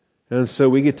 And so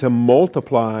we get to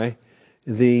multiply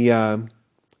the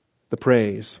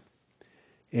praise.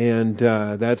 And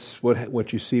that's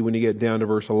what you see when you get down to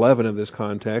verse 11 of this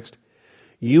context.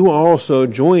 You also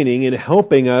joining in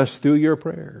helping us through your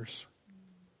prayers.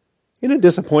 Isn't it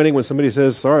disappointing when somebody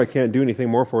says, sorry, I can't do anything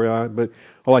more for you, but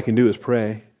all I can do is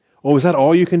pray? Oh, is that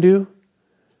all you can do?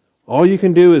 All you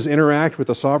can do is interact with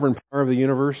the sovereign power of the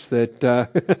universe that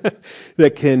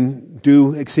that can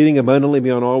do exceeding abundantly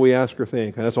beyond all we ask or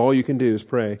think. That's all you can do is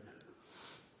pray.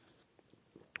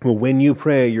 Well, when you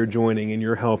pray, you're joining and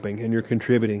you're helping and you're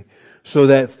contributing so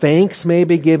that thanks may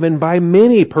be given by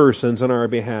many persons on our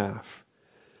behalf.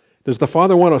 Does the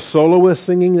Father want a soloist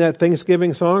singing that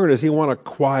Thanksgiving song, or does He want a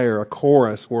choir, a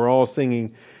chorus? We're all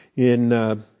singing in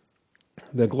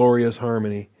the glorious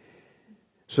harmony,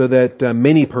 so that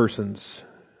many persons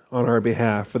on our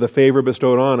behalf, for the favor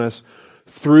bestowed on us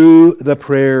through the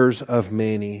prayers of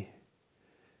many.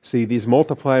 See, these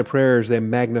multiplied prayers, they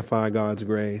magnify God's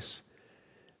grace.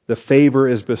 The favor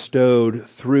is bestowed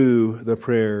through the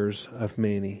prayers of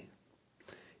many.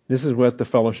 This is what the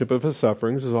fellowship of His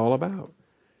sufferings is all about.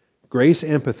 Grace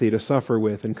empathy to suffer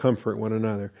with and comfort one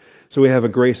another. So we have a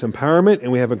grace empowerment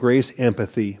and we have a grace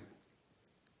empathy.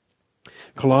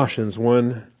 Colossians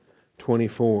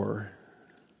 1:24.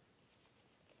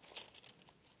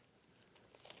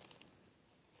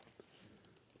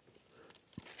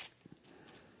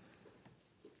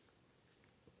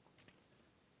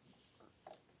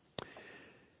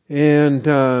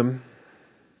 And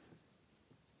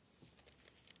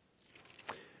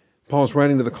Paul's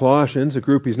writing to the Colossians, a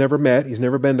group he's never met. He's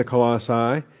never been to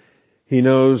Colossae. He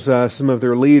knows some of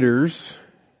their leaders,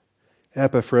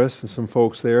 Epaphras and some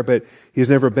folks there, but he's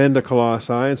never been to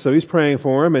Colossae. And so he's praying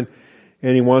for them, and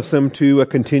he wants them to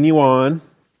continue on.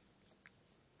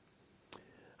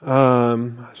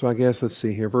 So I guess, let's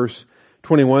see here. Verse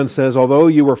 21 says, although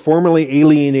you were formerly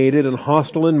alienated and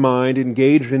hostile in mind,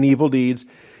 engaged in evil deeds,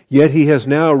 yet He has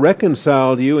now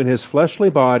reconciled you in His fleshly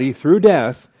body through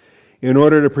death, in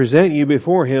order to present you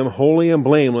before Him holy and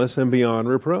blameless and beyond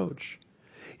reproach.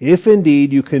 If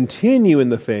indeed you continue in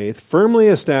the faith, firmly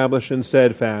established and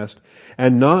steadfast,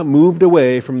 and not moved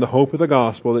away from the hope of the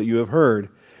gospel that you have heard,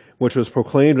 which was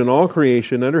proclaimed in all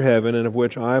creation under heaven, and of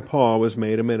which I, Paul, was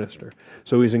made a minister.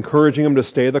 So he's encouraging them to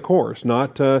stay the course,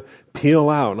 not to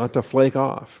peel out, not to flake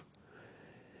off.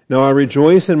 Now I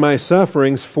rejoice in my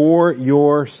sufferings for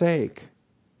your sake,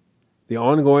 the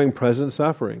ongoing present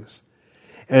sufferings.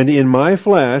 And in my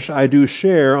flesh I do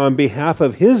share on behalf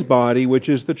of His body, which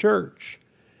is the church,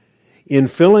 in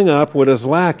filling up what is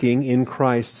lacking in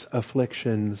Christ's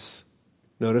afflictions.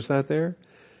 Notice that there?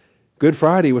 Good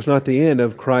Friday was not the end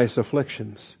of Christ's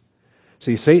afflictions.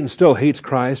 See, Satan still hates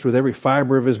Christ with every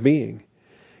fiber of his being.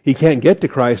 He can't get to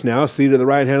Christ now, seated at the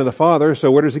right hand of the Father,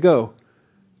 so where does he go?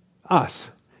 Us.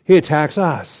 He attacks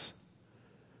us.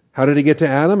 How did he get to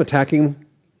Adam? Attacking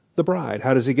the bride.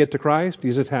 How does he get to Christ?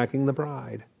 He's attacking the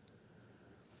bride.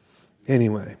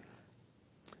 Anyway,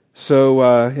 so,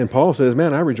 and Paul says,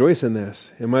 man, I rejoice in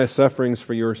this, in my sufferings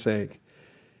for your sake,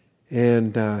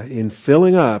 and in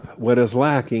filling up what is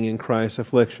lacking in Christ's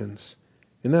afflictions.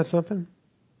 Isn't that something?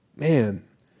 Man,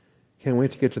 can't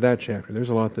wait to get to that chapter. There's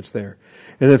a lot that's there.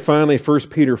 And then finally, 1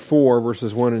 Peter 4,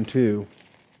 verses 1 and 2.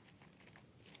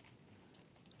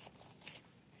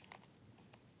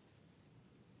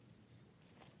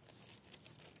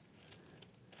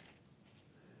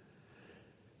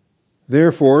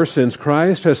 Therefore, since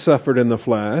Christ has suffered in the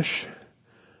flesh,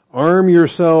 arm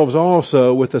yourselves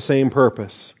also with the same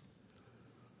purpose.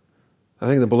 I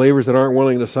think the believers that aren't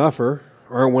willing to suffer,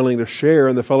 aren't willing to share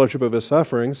in the fellowship of His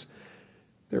sufferings,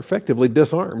 they're effectively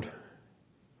disarmed.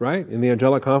 Right? In the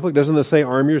angelic conflict, doesn't this say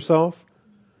arm yourself?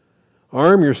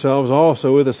 Arm yourselves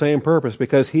also with the same purpose,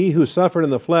 because he who suffered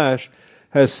in the flesh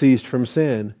has ceased from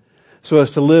sin, so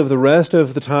as to live the rest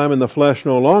of the time in the flesh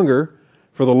no longer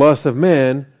for the lusts of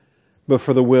men, but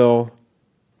for the will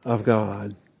of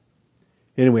God.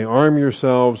 Anyway, arm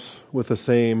yourselves with the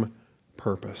same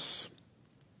purpose.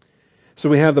 So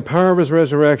we have the power of His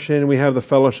resurrection, we have the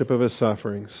fellowship of His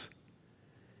sufferings.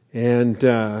 And,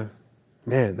 man,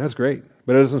 that's great.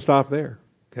 But it doesn't stop there.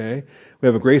 Okay? We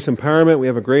have a grace empowerment, we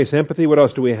have a grace empathy. What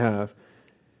else do we have?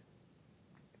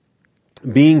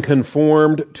 Being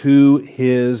conformed to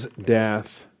His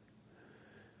death.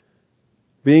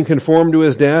 Being conformed to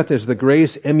His death is the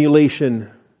grace emulation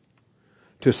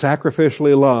to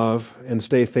sacrificially love and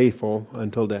stay faithful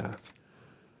until death.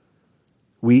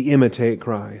 We imitate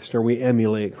Christ, or we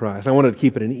emulate Christ. I wanted to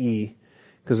keep it an E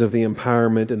because of the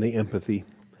empowerment and the empathy.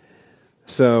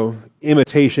 So,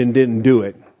 imitation didn't do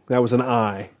it. That was an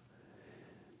I.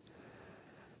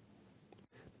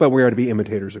 But we are to be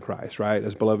imitators of Christ, right,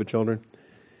 as beloved children?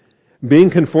 Being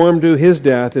conformed to his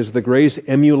death is the grace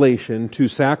emulation to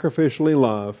sacrificially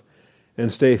love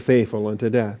and stay faithful unto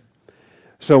death.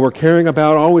 So we're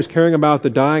always caring about the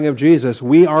dying of Jesus.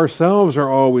 We ourselves are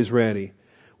always ready.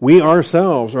 We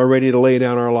ourselves are ready to lay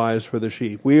down our lives for the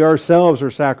sheep. We ourselves are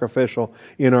sacrificial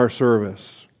in our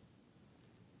service.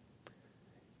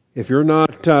 If you're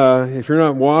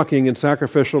not walking in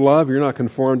sacrificial love, you're not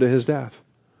conformed to his death.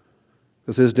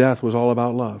 Because his death was all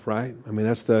about love, right? I mean,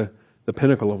 that's the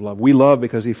pinnacle of love. We love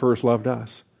because he first loved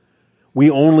us. We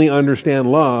only understand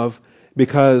love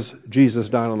because Jesus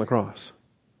died on the cross.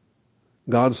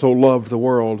 God so loved the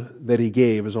world that he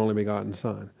gave his only begotten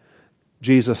Son.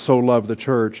 Jesus so loved the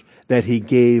church that he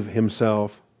gave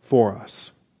himself for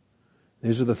us.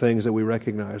 These are the things that we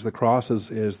recognize. The cross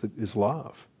is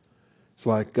love. It's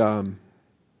like there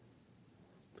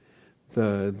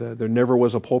never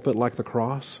was a pulpit like the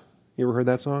cross. You ever heard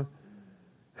that song?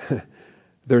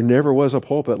 There never was a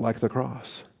pulpit like the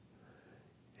cross.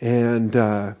 And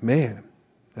man,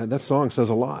 that song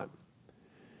says a lot.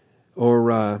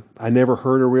 Or I never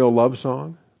heard a real love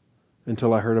song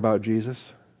until I heard about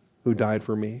Jesus who died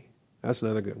for me. That's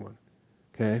another good one.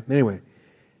 Okay? Anyway,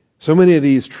 so many of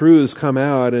these truths come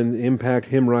out and impact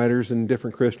hymn writers and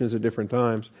different Christians at different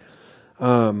times.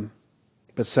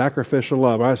 But sacrificial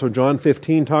love. All right, so John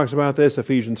 15 talks about this,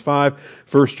 Ephesians 5,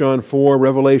 1 John 4,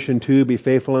 Revelation 2, be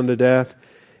faithful unto death.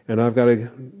 And I've got to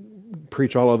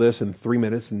preach all of this in 3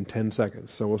 minutes and 10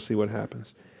 seconds, so we'll see what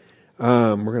happens.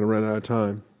 We're going to run out of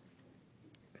time.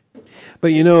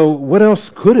 But what else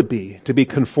could it be to be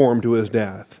conformed to his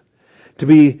death? To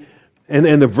be,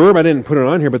 and the verb, I didn't put it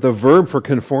on here, but the verb for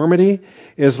conformity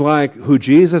is like who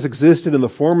Jesus existed in the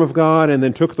form of God and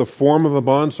then took the form of a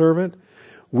bondservant.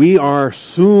 We are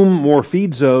sum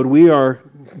morphizoed. We are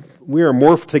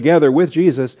morphed together with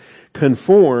Jesus,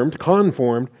 conformed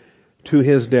to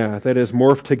his death. That is,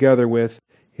 morphed together with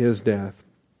his death.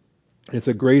 It's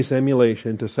a grace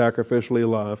emulation to sacrificially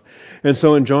love. And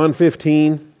so in John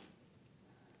 15,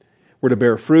 we're to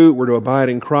bear fruit. We're to abide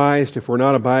in Christ. If we're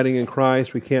not abiding in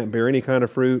Christ, we can't bear any kind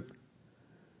of fruit.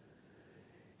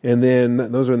 And then,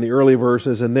 those are in the early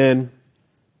verses. And then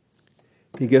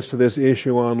he gets to this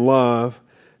issue on love.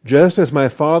 Just as my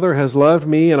Father has loved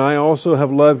me, and I also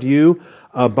have loved you,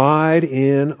 abide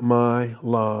in my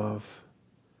love.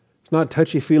 It's not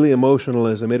touchy-feely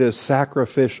emotionalism. It is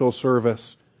sacrificial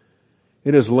service.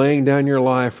 It is laying down your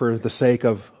life for the sake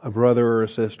of a brother or a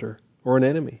sister or an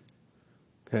enemy.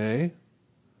 Okay?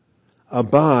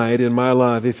 Abide in my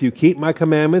love. If you keep my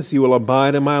commandments, you will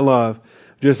abide in my love,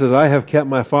 just as I have kept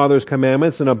my Father's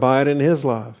commandments and abide in his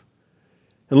love.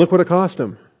 And look what it cost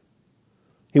him.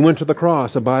 He went to the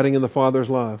cross, abiding in the Father's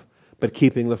love, but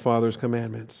keeping the Father's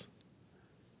commandments.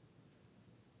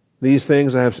 These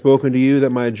things I have spoken to you,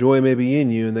 that my joy may be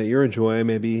in you, and that your joy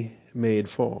may be made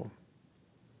full.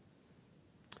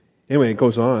 Anyway, it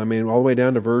goes on. All the way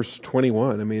down to verse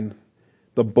 21.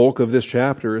 The bulk of this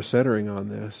chapter is centering on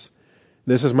this.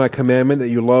 This is my commandment, that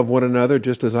you love one another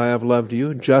just as I have loved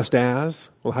you. Just as.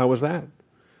 Well, how was that?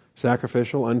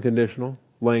 Sacrificial, unconditional,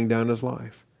 laying down his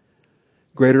life.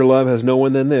 Greater love has no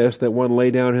one than this, that one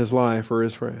lay down his life for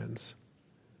his friends.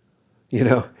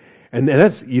 And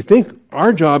that's, you think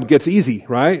our job gets easy,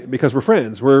 right? Because we're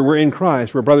friends. We're in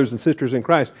Christ. We're brothers and sisters in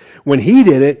Christ. When he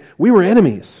did it, we were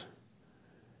enemies.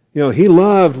 He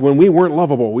loved when we weren't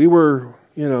lovable. We were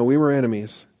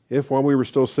enemies. If while we were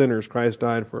still sinners, Christ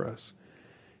died for us.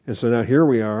 And so now here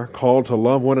we are, called to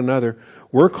love one another.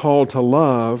 We're called to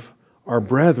love our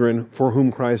brethren for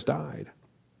whom Christ died.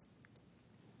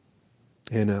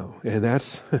 And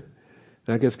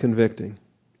that gets convicting.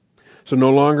 So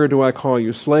no longer do I call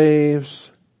you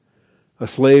slaves. A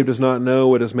slave does not know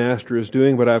what his master is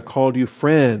doing, but I've called you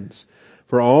friends.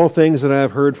 For all things that I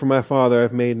have heard from my Father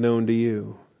I've made known to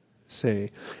you.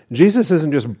 Say, Jesus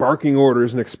isn't just barking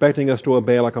orders and expecting us to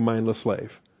obey like a mindless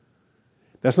slave.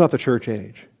 That's not the church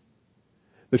age.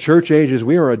 The church age is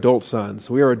we are adult sons.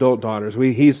 We are adult daughters.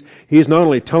 He's not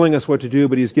only telling us what to do,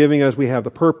 but he's giving us, we have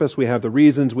the purpose, we have the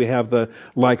reasons, we have the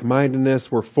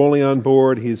like-mindedness. We're fully on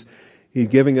board. He's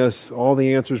giving us all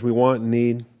the answers we want and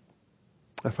need.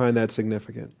 I find that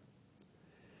significant.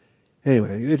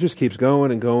 Anyway, it just keeps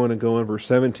going and going and going. Verse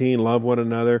 17, love one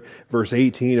another. Verse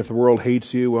 18, if the world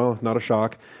hates you, well, not a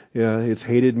shock. Yeah, it's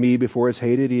hated me before it's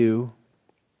hated you.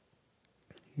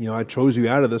 I chose you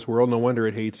out of this world. No wonder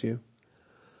it hates you.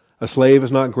 A slave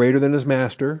is not greater than his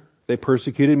master. They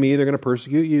persecuted me. They're going to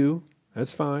persecute you.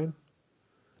 That's fine.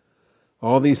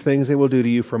 All these things they will do to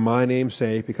you for my name's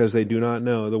sake, because they do not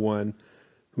know the one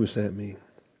who sent me.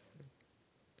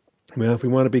 Well, if we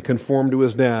want to be conformed to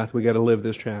his death, we got to live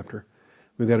this chapter.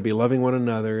 We've got to be loving one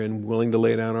another and willing to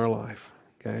lay down our life.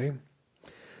 Okay?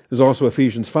 There's also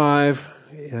Ephesians 5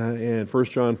 and 1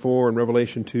 John 4 and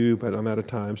Revelation 2, but I'm out of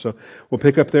time. So we'll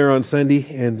pick up there on Sunday,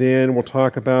 and then we'll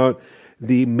talk about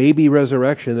the maybe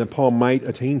resurrection that Paul might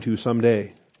attain to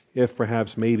someday, if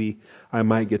perhaps maybe I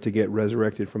might get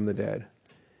resurrected from the dead.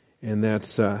 And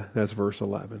that's verse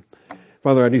 11.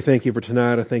 Father, I do thank you for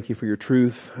tonight. I thank you for your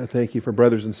truth. I thank you for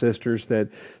brothers and sisters that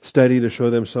study to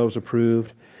show themselves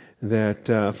approved, that,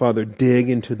 Father, dig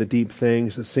into the deep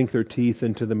things, that sink their teeth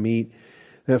into the meat,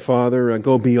 that, Father,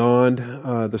 go beyond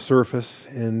the surface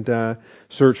and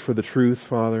search for the truth,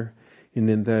 Father. And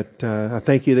in that, I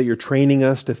thank you that you're training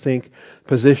us to think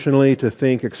positionally, to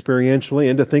think experientially,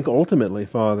 and to think ultimately,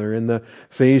 Father, in the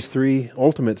phase 3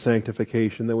 ultimate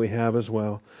sanctification that we have as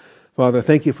well. Father,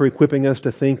 thank you for equipping us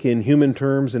to think in human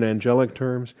terms and angelic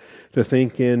terms, to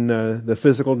think in the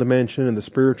physical dimension and the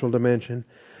spiritual dimension.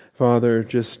 Father,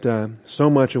 just so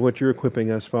much of what you're equipping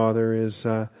us, Father, is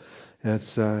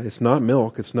it's not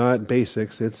milk, it's not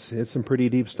basics, it's some pretty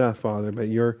deep stuff, Father. But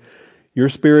your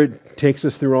Spirit takes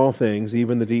us through all things,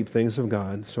 even the deep things of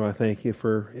God. So I thank you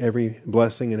for every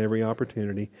blessing and every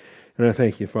opportunity, and I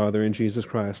thank you, Father, in Jesus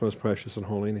Christ's most precious and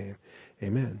holy name.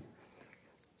 Amen.